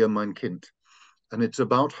Cordelia Mein Kind. And it's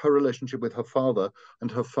about her relationship with her father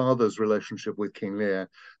and her father's relationship with King Lear,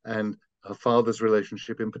 and her father's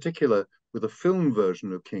relationship in particular with a film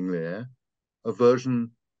version of King Lear, a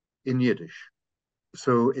version in Yiddish.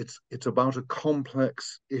 So it's about a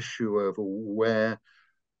complex issue of where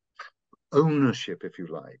ownership, if you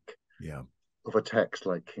like, of a text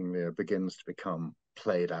like King Lear begins to become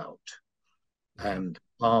played out, and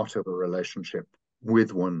part of a relationship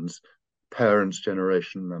with one's parents'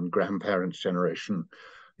 generation and grandparents' generation,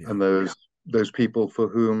 and those people for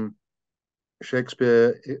whom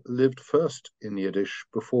Shakespeare lived first in Yiddish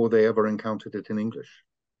before they ever encountered it in English.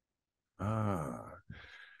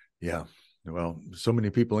 Yeah. Well, so many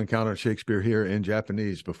people encounter Shakespeare here in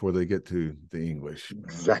Japanese before they get to the English.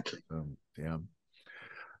 Exactly. Yeah.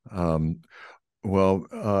 Well,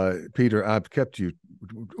 Peter, I've kept you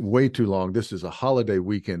way too long. This is a holiday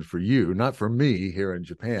weekend for you, not for me here in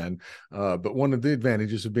Japan. But one of the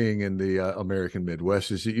advantages of being in the American Midwest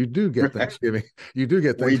is that you do get Thanksgiving. You do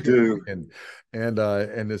get Thanksgiving, and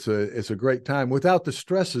it's a great time without the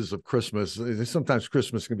stresses of Christmas. Sometimes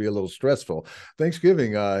Christmas can be a little stressful.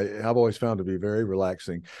 Thanksgiving, I've always found to be very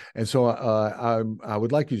relaxing. And so I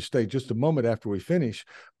would like you to stay just a moment after we finish,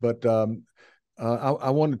 but. I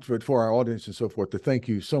wanted for our audience and so forth to thank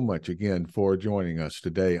you so much again for joining us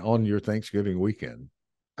today on your Thanksgiving weekend.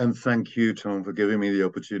 And thank you, Tom, for giving me the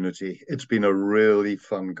opportunity. It's been a really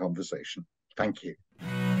fun conversation. Thank you.